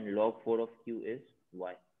 upon 3, and log 4 of q is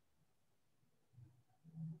y.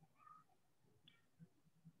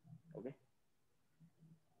 Okay,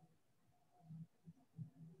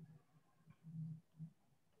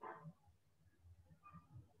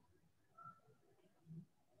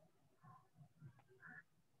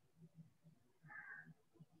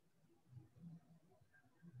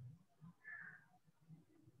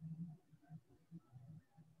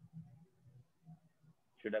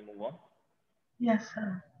 should I move on? Yes,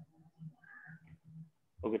 sir.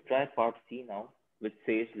 Okay, try part C now, which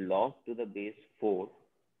says log to the base 4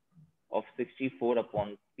 of 64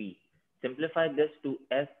 upon p. Simplify this to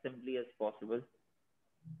as simply as possible.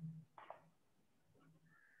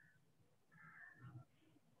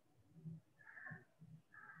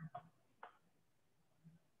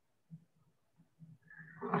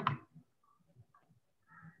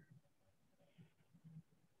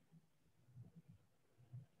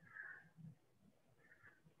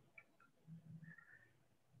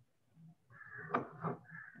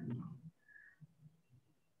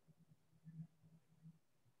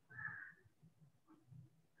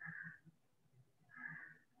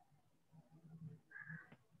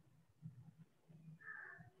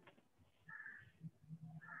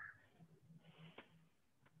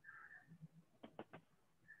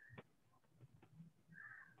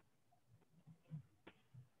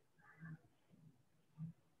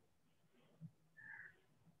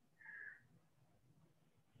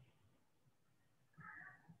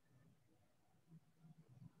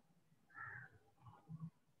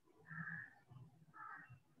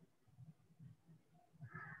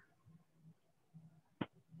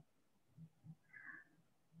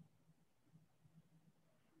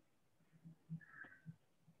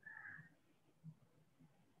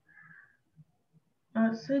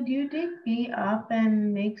 So do you take p up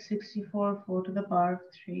and make 64 4 to the power of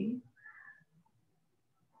 3?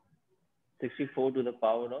 64 to the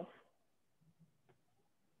power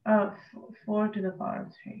of 4 to the power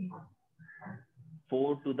of 3.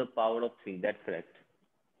 4 to the power of 3. That's correct.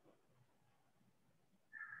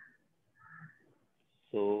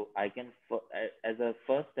 So I can, as a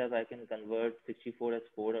first step, I can convert 64 as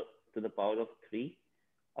 4 to the power of 3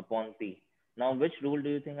 upon p. Now, which rule do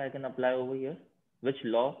you think I can apply over here? Which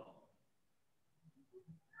law?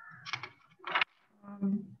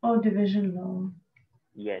 Oh, division law.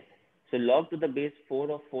 Yes. So log to the base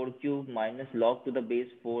 4 of 4 cube minus log to the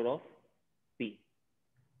base 4 of p.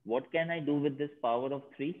 What can I do with this power of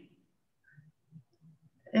 3?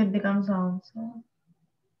 It becomes answer.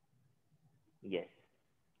 Yes.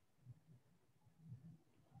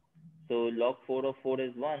 So log 4 of 4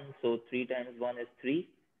 is 1. So 3 times 1 is 3.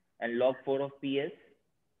 And log 4 of p is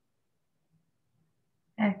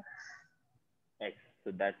X. x.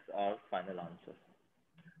 So that's our final answer.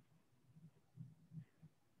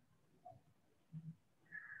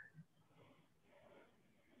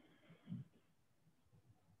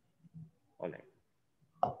 All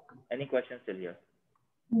right. Any questions till here?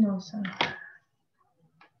 No, sir.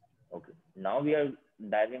 Okay. Now we are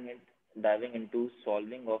diving into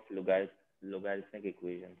solving of logarithmic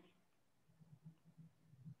equations.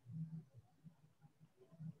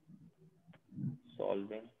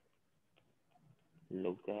 Solving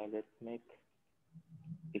logarithmic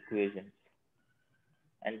equations.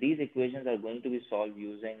 And these equations are going to be solved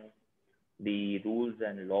using the rules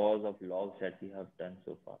and laws of logs that we have done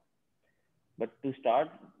so far. But to start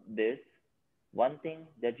this, one thing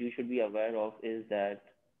that you should be aware of is that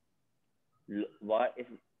y, if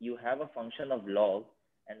you have a function of log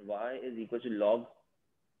and y is equal to log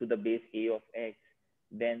to the base a of x,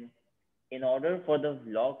 then in order for the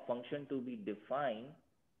log function to be defined,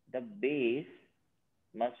 the base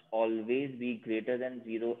must always be greater than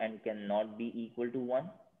 0 and cannot be equal to 1.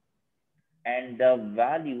 And the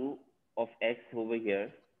value of x over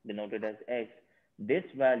here, denoted as x, this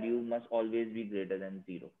value must always be greater than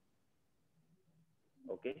 0.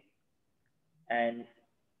 Okay? And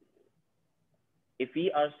if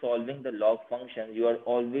we are solving the log function, you are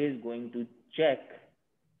always going to check.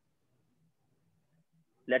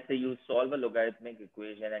 Let's say you solve a logarithmic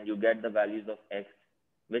equation and you get the values of x,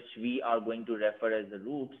 which we are going to refer as the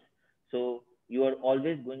roots. So you are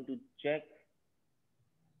always going to check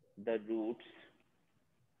the roots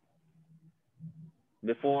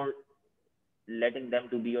before letting them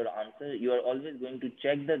to be your answer. You are always going to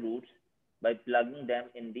check the roots by plugging them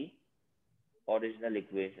in the original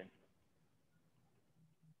equation.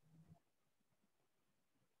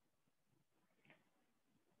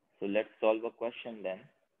 So let's solve a question then.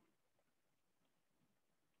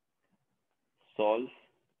 Solve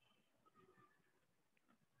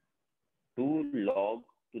 2 log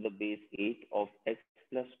to the base 8 of x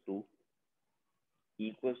plus 2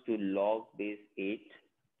 equals to log base 8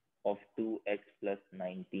 of 2x plus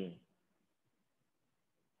 19.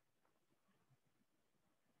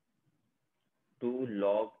 2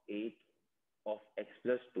 log 8 of x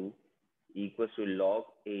plus 2 equals to log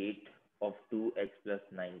 8 of 2x plus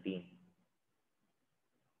 19.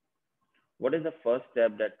 What is the first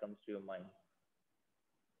step that comes to your mind?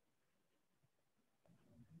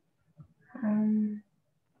 Um,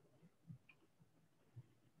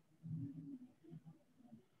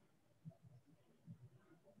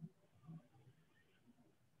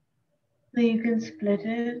 so you can split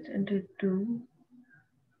it into two.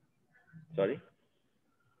 Sorry?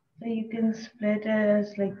 So you can split it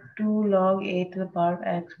as like 2 log a to the power of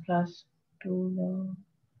x plus 2 log.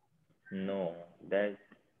 No, that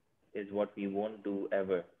is what we won't do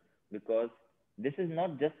ever, because this is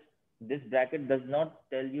not just, this bracket does not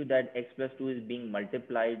tell you that x plus 2 is being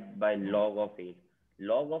multiplied by log of 8.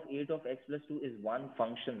 Log of 8 of x plus 2 is one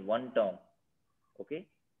function, one term. Okay,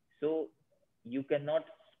 so you cannot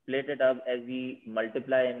split it up as we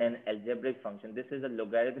multiply in an algebraic function. This is a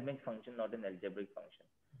logarithmic function, not an algebraic function.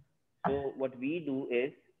 So what we do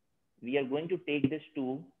is we are going to take this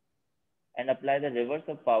 2 and apply the reverse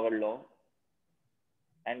of power law,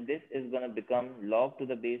 and this is going to become log to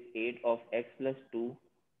the base 8 of x plus 2,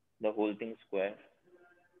 the whole thing square.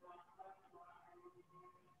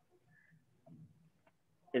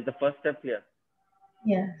 Is the first step clear?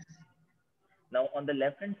 Yes. Now on the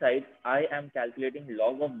left hand side, I am calculating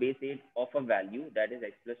log of base 8 of a value, that is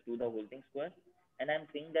x plus 2 the whole thing square, and I'm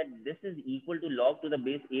saying that this is equal to log to the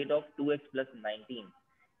base 8 of 2x plus 19.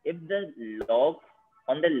 If the log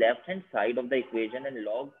on the left hand side of the equation and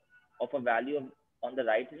log of a value on the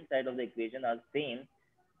right hand side of the equation are same,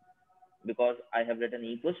 because I have written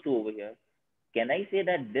equals to over here, can I say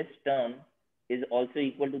that this term is also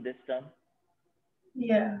equal to this term?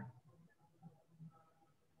 Yeah.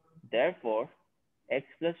 Therefore, x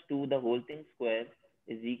plus 2 the whole thing square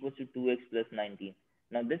is equal to 2x plus 19.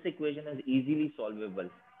 Now this equation is easily solvable.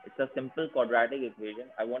 It's a simple quadratic equation.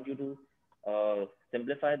 I want you to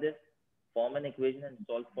simplify this, form an equation and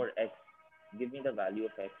solve for x. Give me the value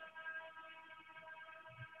of x.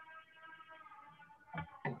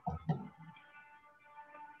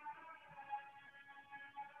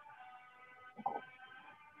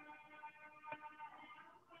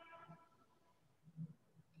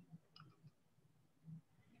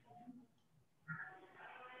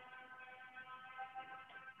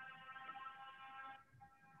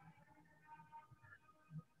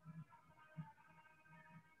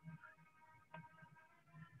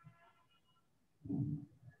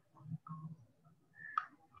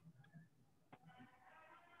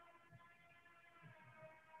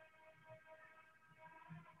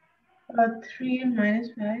 About 3 and minus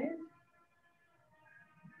 5.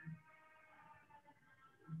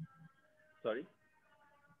 Sorry?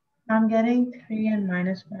 I'm getting 3 and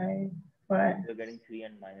minus 5 You're Correct. getting 3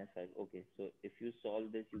 and minus 5. Okay, so if you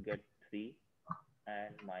solve this, you get 3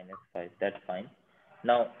 and minus 5. That's fine.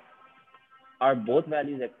 Now, are both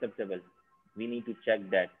values acceptable? We need to check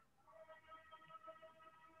that.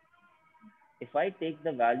 If I take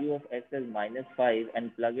the value of x as minus 5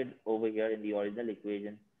 and plug it over here in the original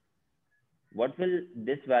equation, what will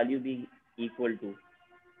this value be equal to?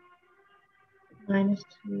 Minus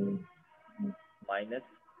 3. Minus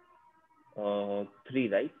 3,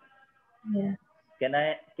 right? Yeah. Can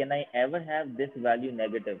I ever have this value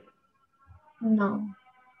negative? No.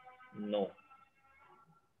 No.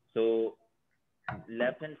 So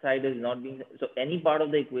left hand side is not being, so any part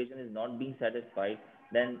of the equation is not being satisfied,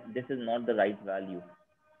 then this is not the right value.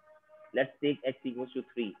 Let's take x equals to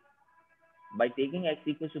 3. By taking x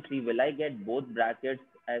equals to 3, will I get both brackets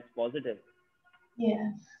as positive?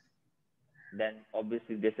 Yes. Then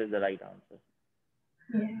obviously this is the right answer.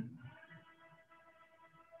 Yeah.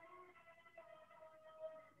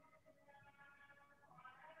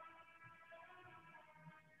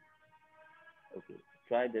 Okay,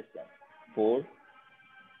 try this one. 4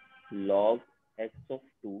 log x of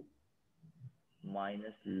 2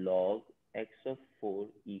 minus log x of 4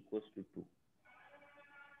 equals to 2.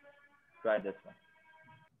 Try this one.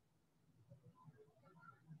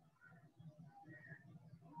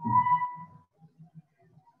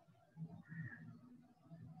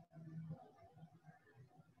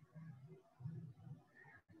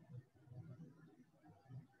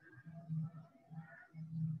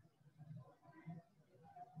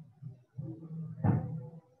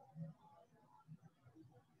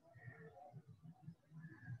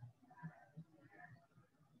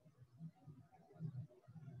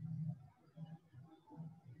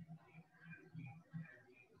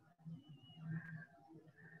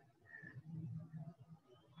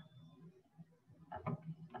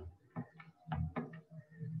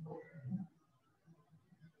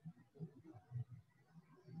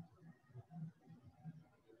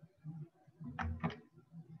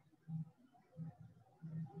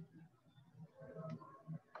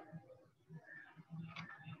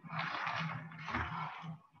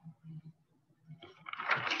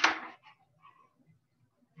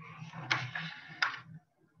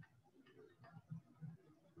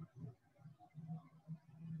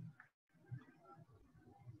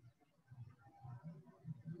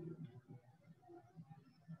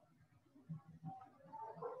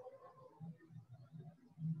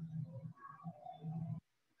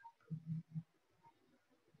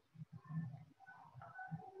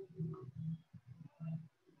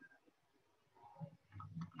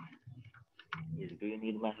 Yes, do you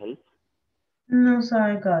need my help? No, sir,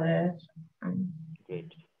 I got it. Um,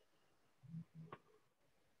 Great.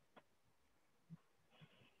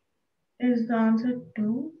 is the answer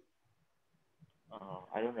 2?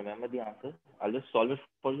 I don't remember the answer. I'll just solve it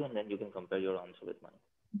for you and then you can compare your answer with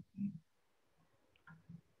mine.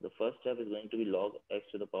 The first step is going to be log x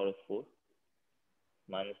to the power of 4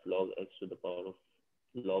 minus log x to the power of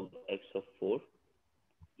log x of 4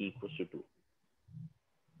 equals to 2.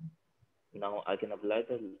 Now I can apply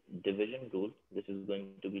the division rule. This is going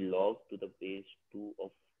to be log to the base 2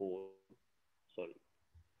 of 4, sorry,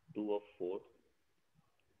 2 of 4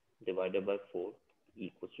 divided by 4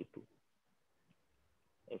 equals to 2.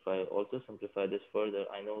 If I also simplify this further,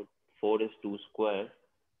 I know 4 is 2 square,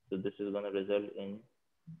 so this is going to result in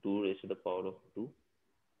 2 raised to the power of 2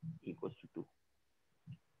 equals to 2.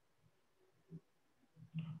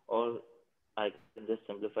 Or I can just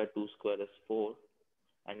simplify 2 square as 4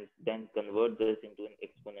 and then convert this into an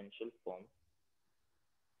exponential form.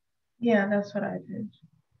 Yeah, that's what I did.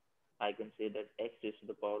 I can say that x raised to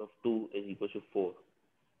the power of 2 is equal to 4.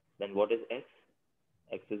 Then what is x?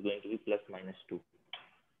 X is going to be plus minus 2.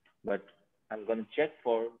 But I'm going to check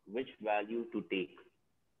for which value to take.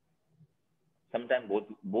 Sometimes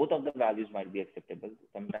both of the values might be acceptable.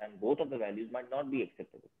 Sometimes both of the values might not be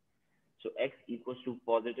acceptable. So x equals to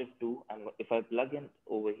positive 2. If I plug in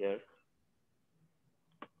over here,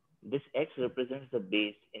 this x represents the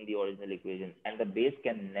base in the original equation, and the base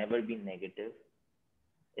can never be negative.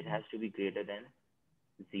 It has to be greater than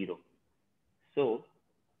 0. So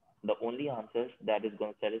the only answer that is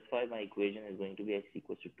going to satisfy my equation is going to be x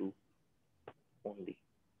equals to 2 only.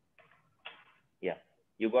 Yeah,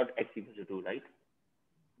 you got x equals to 2, right?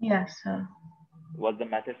 Yes, sir. Was the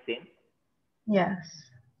method same? Yes.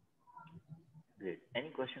 Great.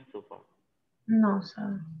 Any questions so far? No,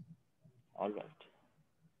 sir. All right.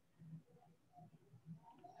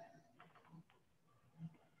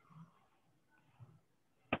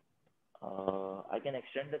 I can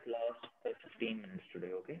extend the class by 15 minutes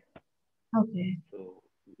today, okay? Okay. So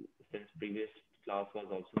since previous class was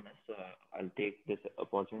also missed, so I'll take this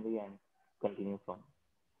opportunity and continue from.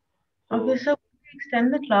 Okay, So, so we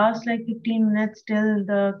extend the class like 15 minutes till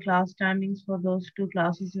the class timings for those two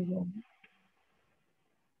classes is over.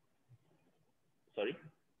 sorry.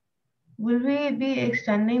 Will we be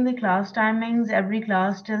extending the class timings every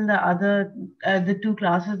class till the other the two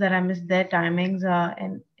classes that I missed their timings are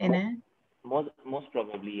in it? Most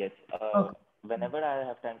probably, yes. Okay, Whenever I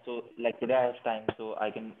have time, so like today I have time, so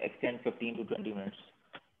I can extend 15 to 20 minutes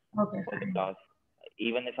okay, for the fine. class.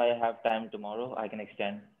 Even if I have time tomorrow, I can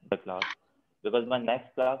extend the class because my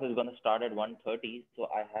next class is going to start at 1:30, so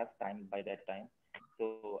I have time by that time,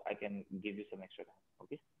 so I can give you some extra time.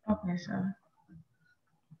 Okay. Okay, sir.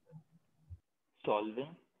 Solving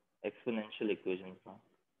exponential equations now.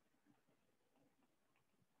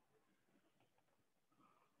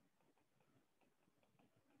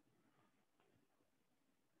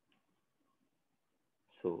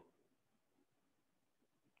 So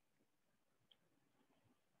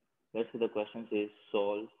let's say the question says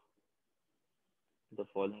solve the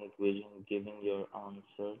following equation giving your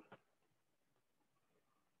answer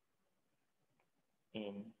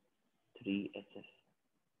in 3 SS.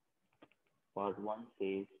 Part 1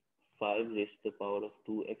 says 5 raised to the power of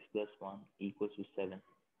 2x plus 1 equals to 7.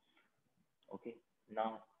 Okay.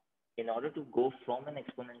 Now, in order to go from an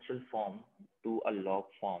exponential form to a log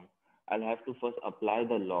form, I'll have to first apply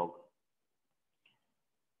the log.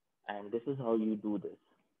 And this is how you do this.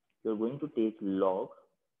 You're going to take log.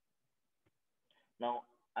 Now,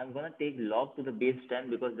 I'm going to take log to the base 10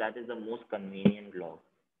 because that is the most convenient log.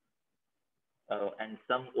 And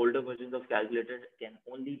some older versions of calculator can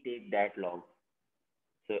only take that log.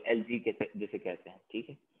 So LG जिसे कहते हैं ठीक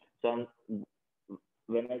है. So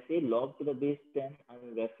when I say log to the base 10,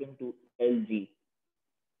 I'm referring to LG.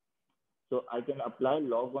 So I can apply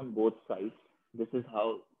log on both sides. This is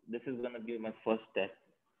going to be my first step.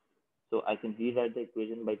 So I can rewrite the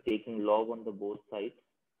equation by taking log on the both sides.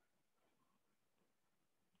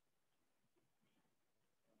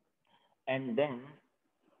 And then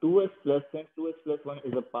 2x plus, since 2x plus 1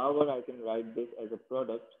 is a power, I can write this as a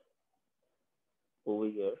product over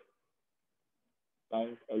here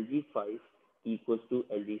times LG5 equals to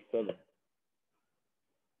LG7.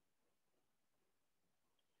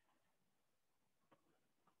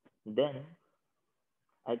 Then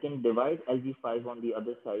I can divide LG5 on the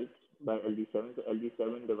other side by LG7. So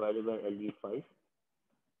LG7 divided by LG5.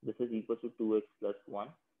 This is equal to 2x plus 1.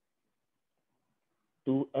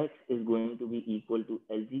 2x is going to be equal to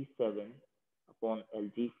LG7 upon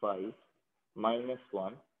LG5 minus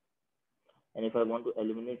 1. And if I want to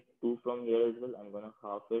eliminate 2 from here as well, I'm going to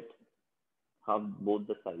half both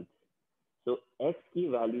the sides. So x key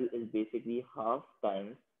value is basically half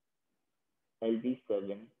times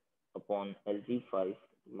LG7 upon LG5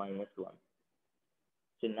 minus 1.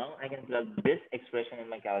 So now I can plug this expression in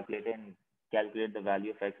my calculator and calculate the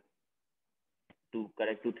value of x to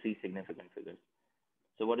correct to three significant figures.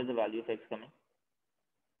 So what is the value of x coming?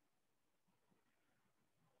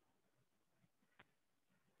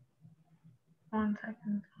 One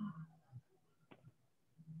second.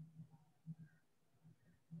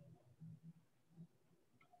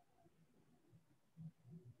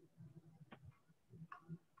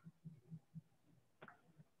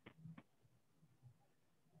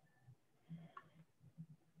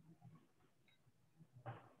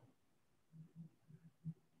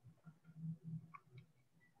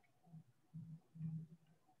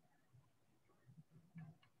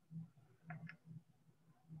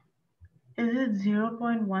 Is it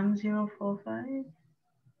 0.1045?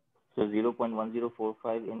 So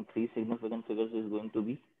 0.1045 in three significant figures is going to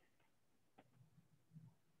be,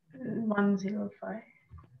 105.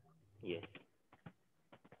 yes,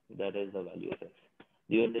 that is the value of x.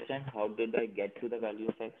 Do you understand how did I get to the value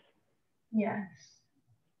of x? Yes.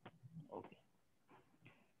 Okay,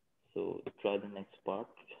 so try the next part.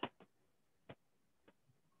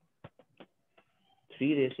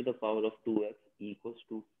 3 raised to the power of 2x equals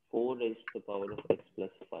to 4 raised to the power of x plus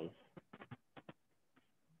 5.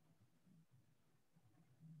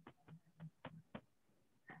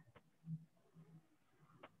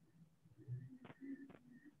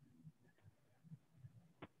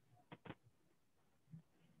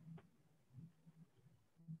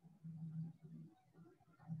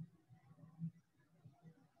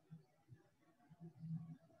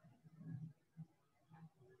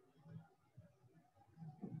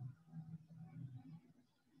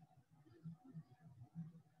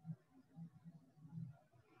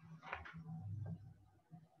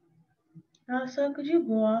 Sir, could you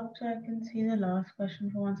go up so I can see the last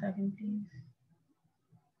question for 1 second, please?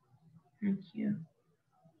 Thank you.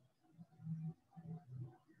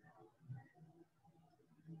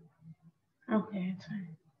 Yeah, it's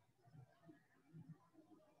fine.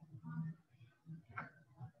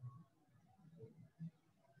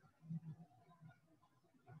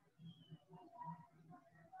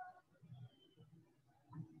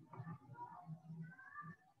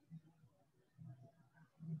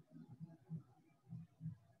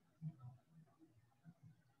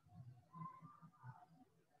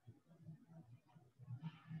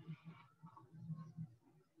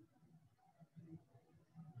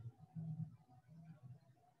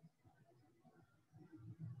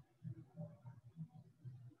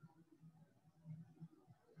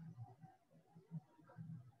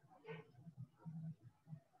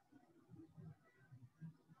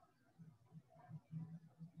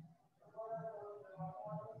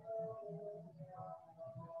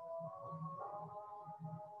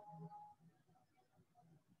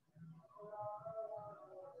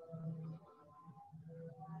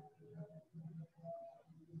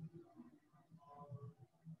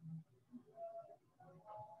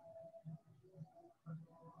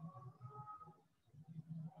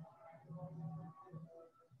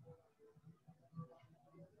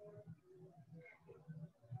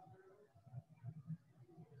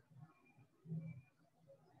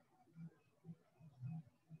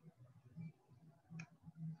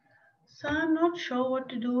 So I'm not sure what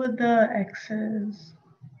to do with the x's.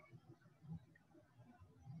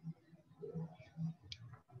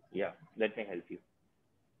 Yeah, let me help you.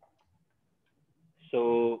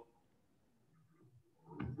 So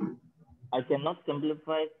I cannot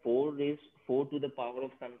simplify 4 to the power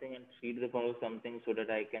of something and 3 to the power of something so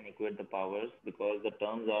that I can equate the powers because the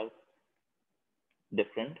terms are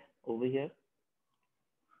different over here.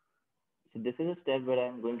 So this is a step where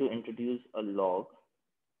I'm going to introduce a log.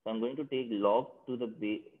 So I'm going to take log to the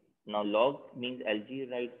base. Now log means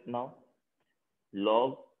LG right now.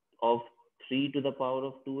 Log of 3 to the power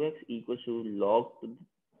of 2x equals to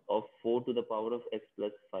of 4 to the power of x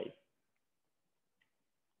plus 5.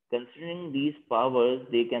 Considering these powers,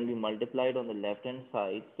 they can be multiplied on the left hand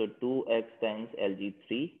side. So 2x times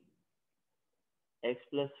Lg3, x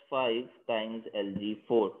plus 5 times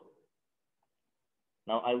Lg4.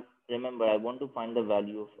 Now I remember I want to find the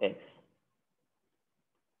value of x.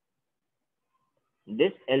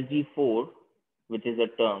 This Lg4, which is a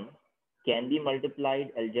term, can be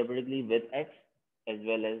multiplied algebraically with x as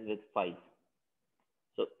well as with 5.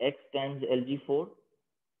 So x times Lg4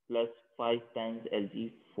 plus 5 times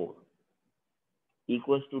Lg4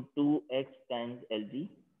 equals to 2x times Lg3.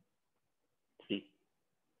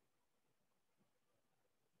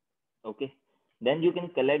 Okay. Then you can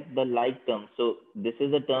collect the like terms. So this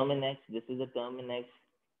is a term in x, this is a term in x.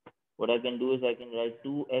 What I can do is I can write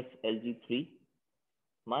 2x Lg3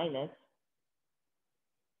 minus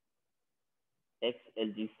x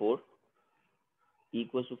Lg4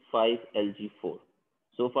 equals to 5 Lg4.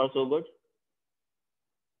 So far, so good.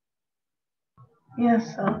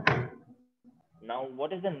 Yes, sir. Now,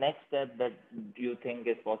 what is the next step that you think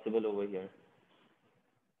is possible over here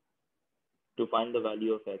to find the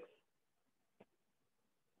value of x?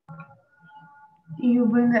 You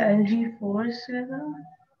bring the LG4s together?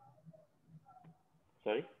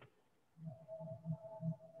 Sorry,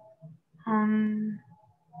 Um,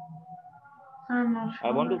 I'm not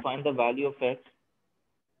I want to sure. find the value of x.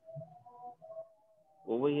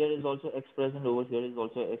 Over here is also x present, over here is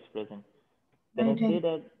also x present. Can I I say take,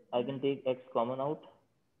 that I can take x common out?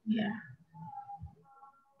 yeah.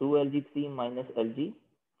 2 Lg3 minus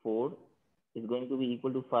Lg4 is going to be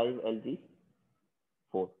equal to 5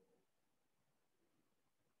 Lg4,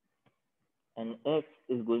 and x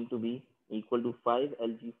is going to be equal to 5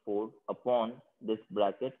 Lg4 upon this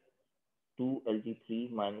bracket 2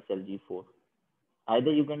 Lg3 minus Lg4.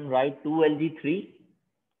 Either you can write 2 Lg3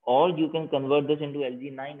 or you can convert this into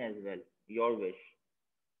Lg9 as well, your wish.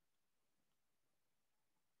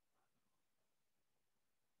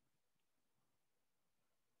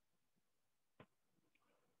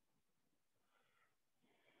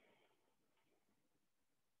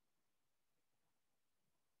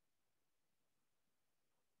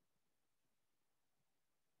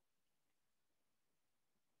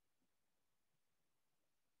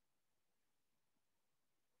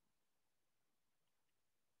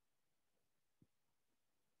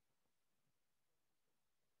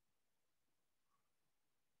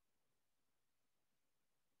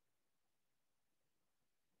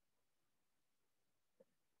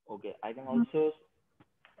 Okay, I can also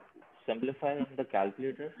simplify in the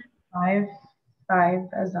calculator. 5, 5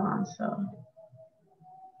 as the answer.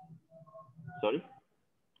 Sorry,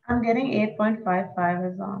 I'm getting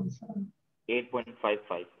 8.55 as the answer.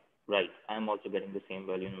 8.55. Right, I'm also getting the same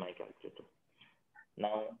value in my calculator.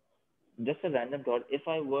 Now, just a random thought. If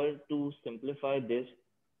I were to simplify this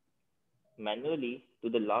manually to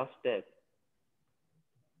the last step,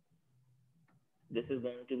 this is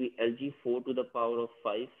going to be Lg 4 to the power of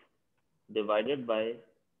 5 divided by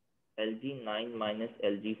Lg 9 minus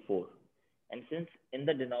Lg 4. And since in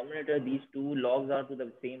the denominator these two logs are to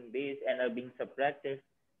the same base and are being subtracted,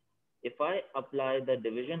 if I apply the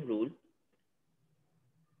division rule,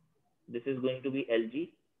 this is going to be Lg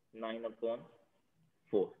 9 upon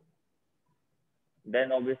 4.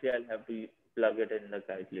 Then obviously I'll have to plug it in the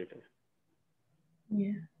calculator.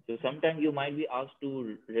 Yeah. So sometimes you might be asked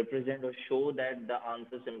to represent or show that the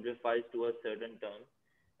answer simplifies to a certain term,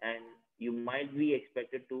 and you might be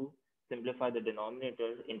expected to simplify the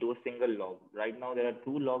denominator into a single log. Right now there are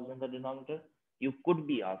two logs in the denominator. You could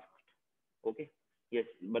be asked. Okay. Yes,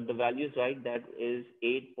 but the value is right. That is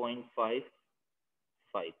 8.55.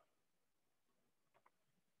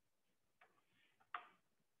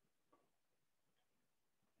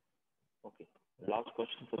 Okay. Last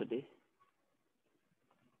question for the day.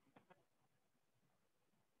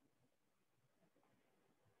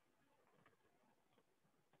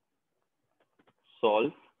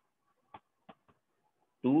 Solve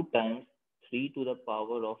 2 times 3 to the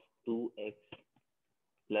power of 2x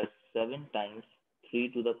plus 7 times 3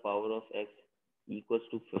 to the power of x equals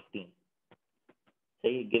to 15.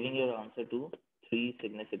 Say giving your answer to three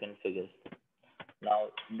significant figures. Now,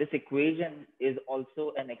 this equation is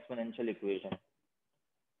also an exponential equation,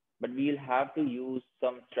 but we'll have to use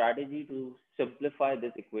some strategy to simplify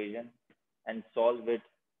this equation and solve it.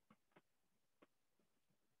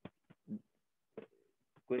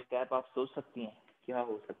 कोई step आप सोच सकती हैं क्या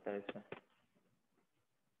हो सकता है इसमें?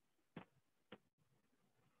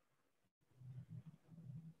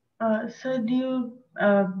 So do you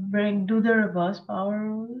do the reverse power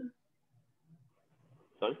rule?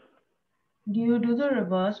 Sorry? Do you do the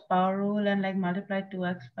reverse power rule and like multiply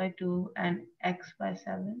 2x by 2 and x by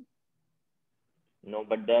 7? No,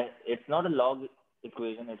 but it's not a log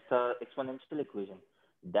equation, it's a exponential equation.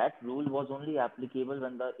 That rule was only applicable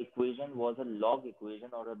when the equation was a log equation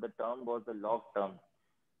or the term was a log term.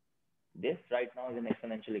 This right now is an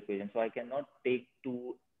exponential equation, so I cannot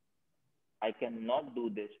do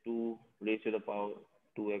this 2 raised to the power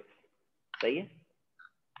 2x. सही है?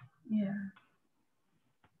 Yeah.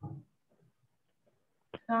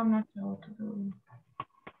 So I'm not sure what to do.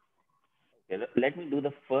 Okay, let me do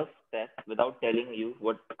the first step without telling you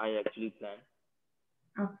what I actually plan.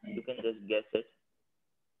 You Okay. can just guess it.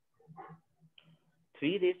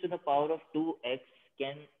 3 raised to the power of 2x,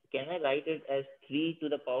 can I write it as 3 to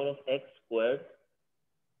the power of x squared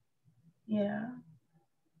Yeah.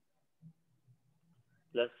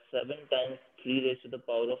 plus 7 times 3 raised to the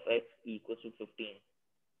power of x equals to 15?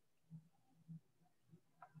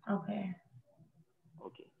 Okay.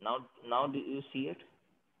 Okay, now do you see it?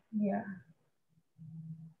 Yeah.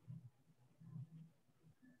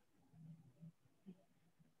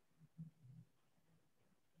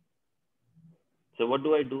 So what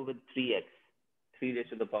do I do with 3x? 3 raised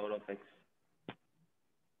to the power of x.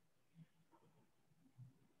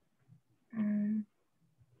 Mm.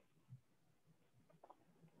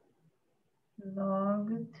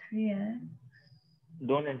 Log 3x.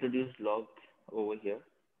 Don't introduce log over here.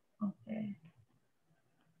 Okay.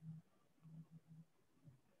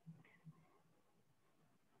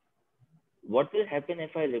 What will happen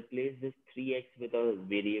if I replace this 3x with a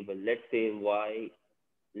variable? Let's say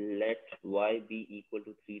let y be equal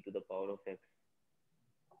to 3 to the power of x.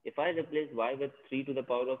 If I replace y with 3 to the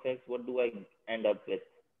power of x, what do I end up with?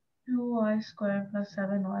 2y squared plus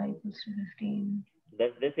 7y equals to 15.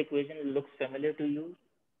 Does this equation look familiar to you?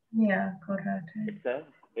 Yeah, quadratic.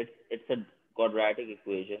 It's a quadratic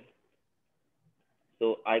equation.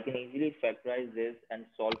 So I can easily factorize this and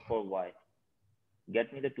solve for y.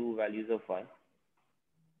 Get me the two values of y.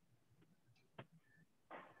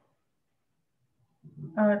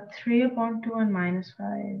 3 upon 2 and minus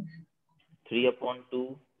 5. 3 upon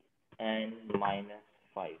 2 and minus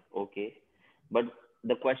 5. Okay. But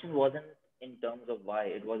the question wasn't in terms of y,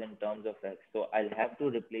 it was in terms of x. So I'll have to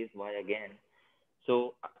replace y again.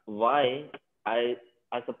 So y, I,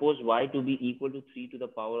 I suppose y to be equal to 3 to the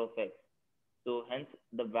power of x. So hence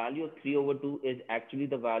the value of 3 over 2 is actually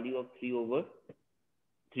the value of 3 over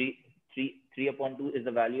 3, 3 upon 2 is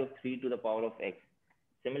the value of 3 to the power of x.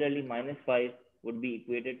 Similarly, minus 5 would be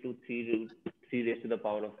equated to 3 raised to the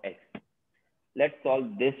power of x. Let's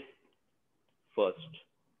solve this first.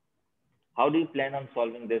 How do you plan on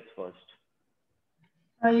solving this first?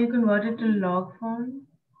 You convert it to log form.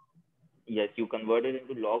 Yes, you convert it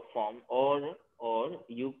into log form, or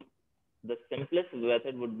you the simplest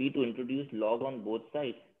method would be to introduce log on both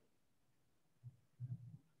sides.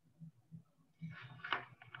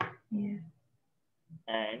 Yeah.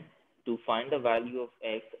 And to find the value of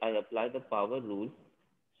x, I apply the power rule.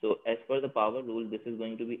 So as per the power rule, this is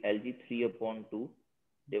going to be Lg 3 upon 2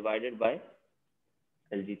 divided by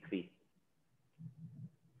Lg 3.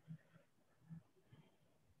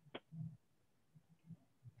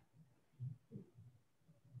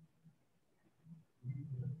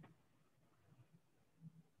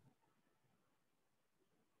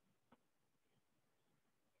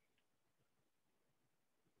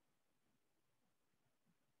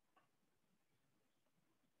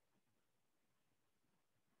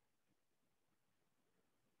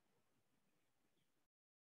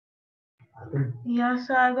 Yeah,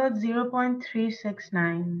 so I got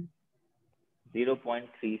 0.369.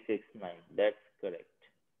 0.369. That's correct.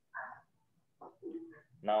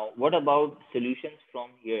 Now, what about solutions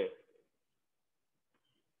from here?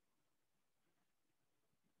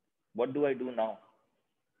 What do I do now?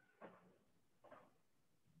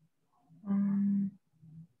 Um,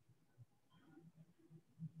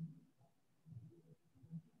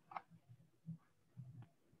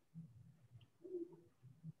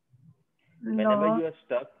 Whenever log. you are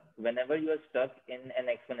stuck, whenever you are stuck in an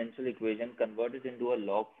exponential equation, convert it into a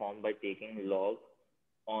log form by taking log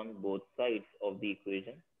on both sides of the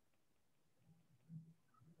equation.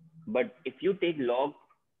 But if you take log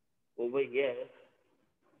over here,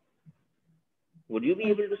 would you be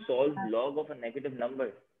It, able to solve log of a negative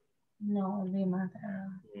number? no, we matter.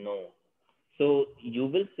 No. So you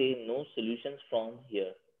will say no solutions from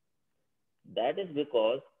here. That is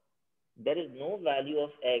because there is no value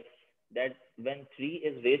of x that when 3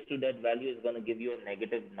 is raised to that value is going to give you a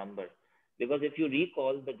negative number. Because if you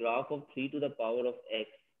recall the graph of 3 to the power of x,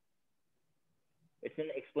 it's an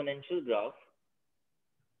exponential graph.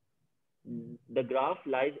 The graph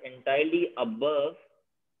lies entirely above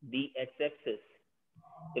the x-axis.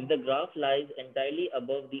 If the graph lies entirely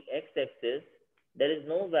above the x-axis, there is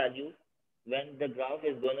no value when the graph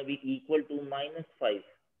is going to be equal to minus 5.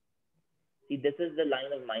 See, this is the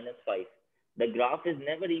line of minus 5. The graph is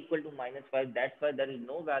never equal to minus 5. That's why there is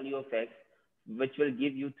no value of x which will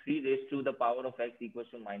give you 3 raised to the power of x equals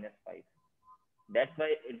to minus 5. That's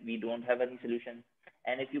why we don't have any solution.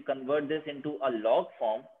 And if you convert this into a log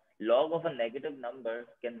form, log of a negative number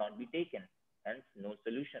cannot be taken. Hence, no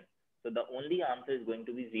solution. So the only answer is going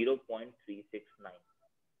to be 0.369.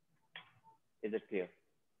 Is it clear?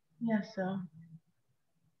 Yes, sir.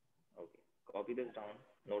 Okay. Copy this down.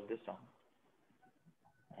 Note this down.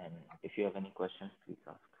 And if you have any questions, please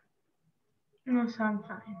ask. No, sir, I'm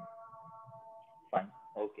fine. Fine.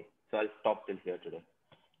 Okay. So I'll stop till here today.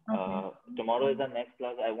 Okay. Tomorrow is our next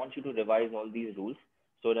class. I want you to revise all these rules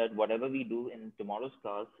so that whatever we do in tomorrow's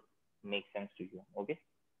class makes sense to you. Okay?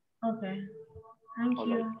 Okay. Thank All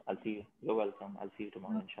right. you. I'll see you. You're welcome. I'll see you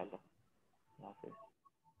tomorrow, inshallah. Allah Hafiz.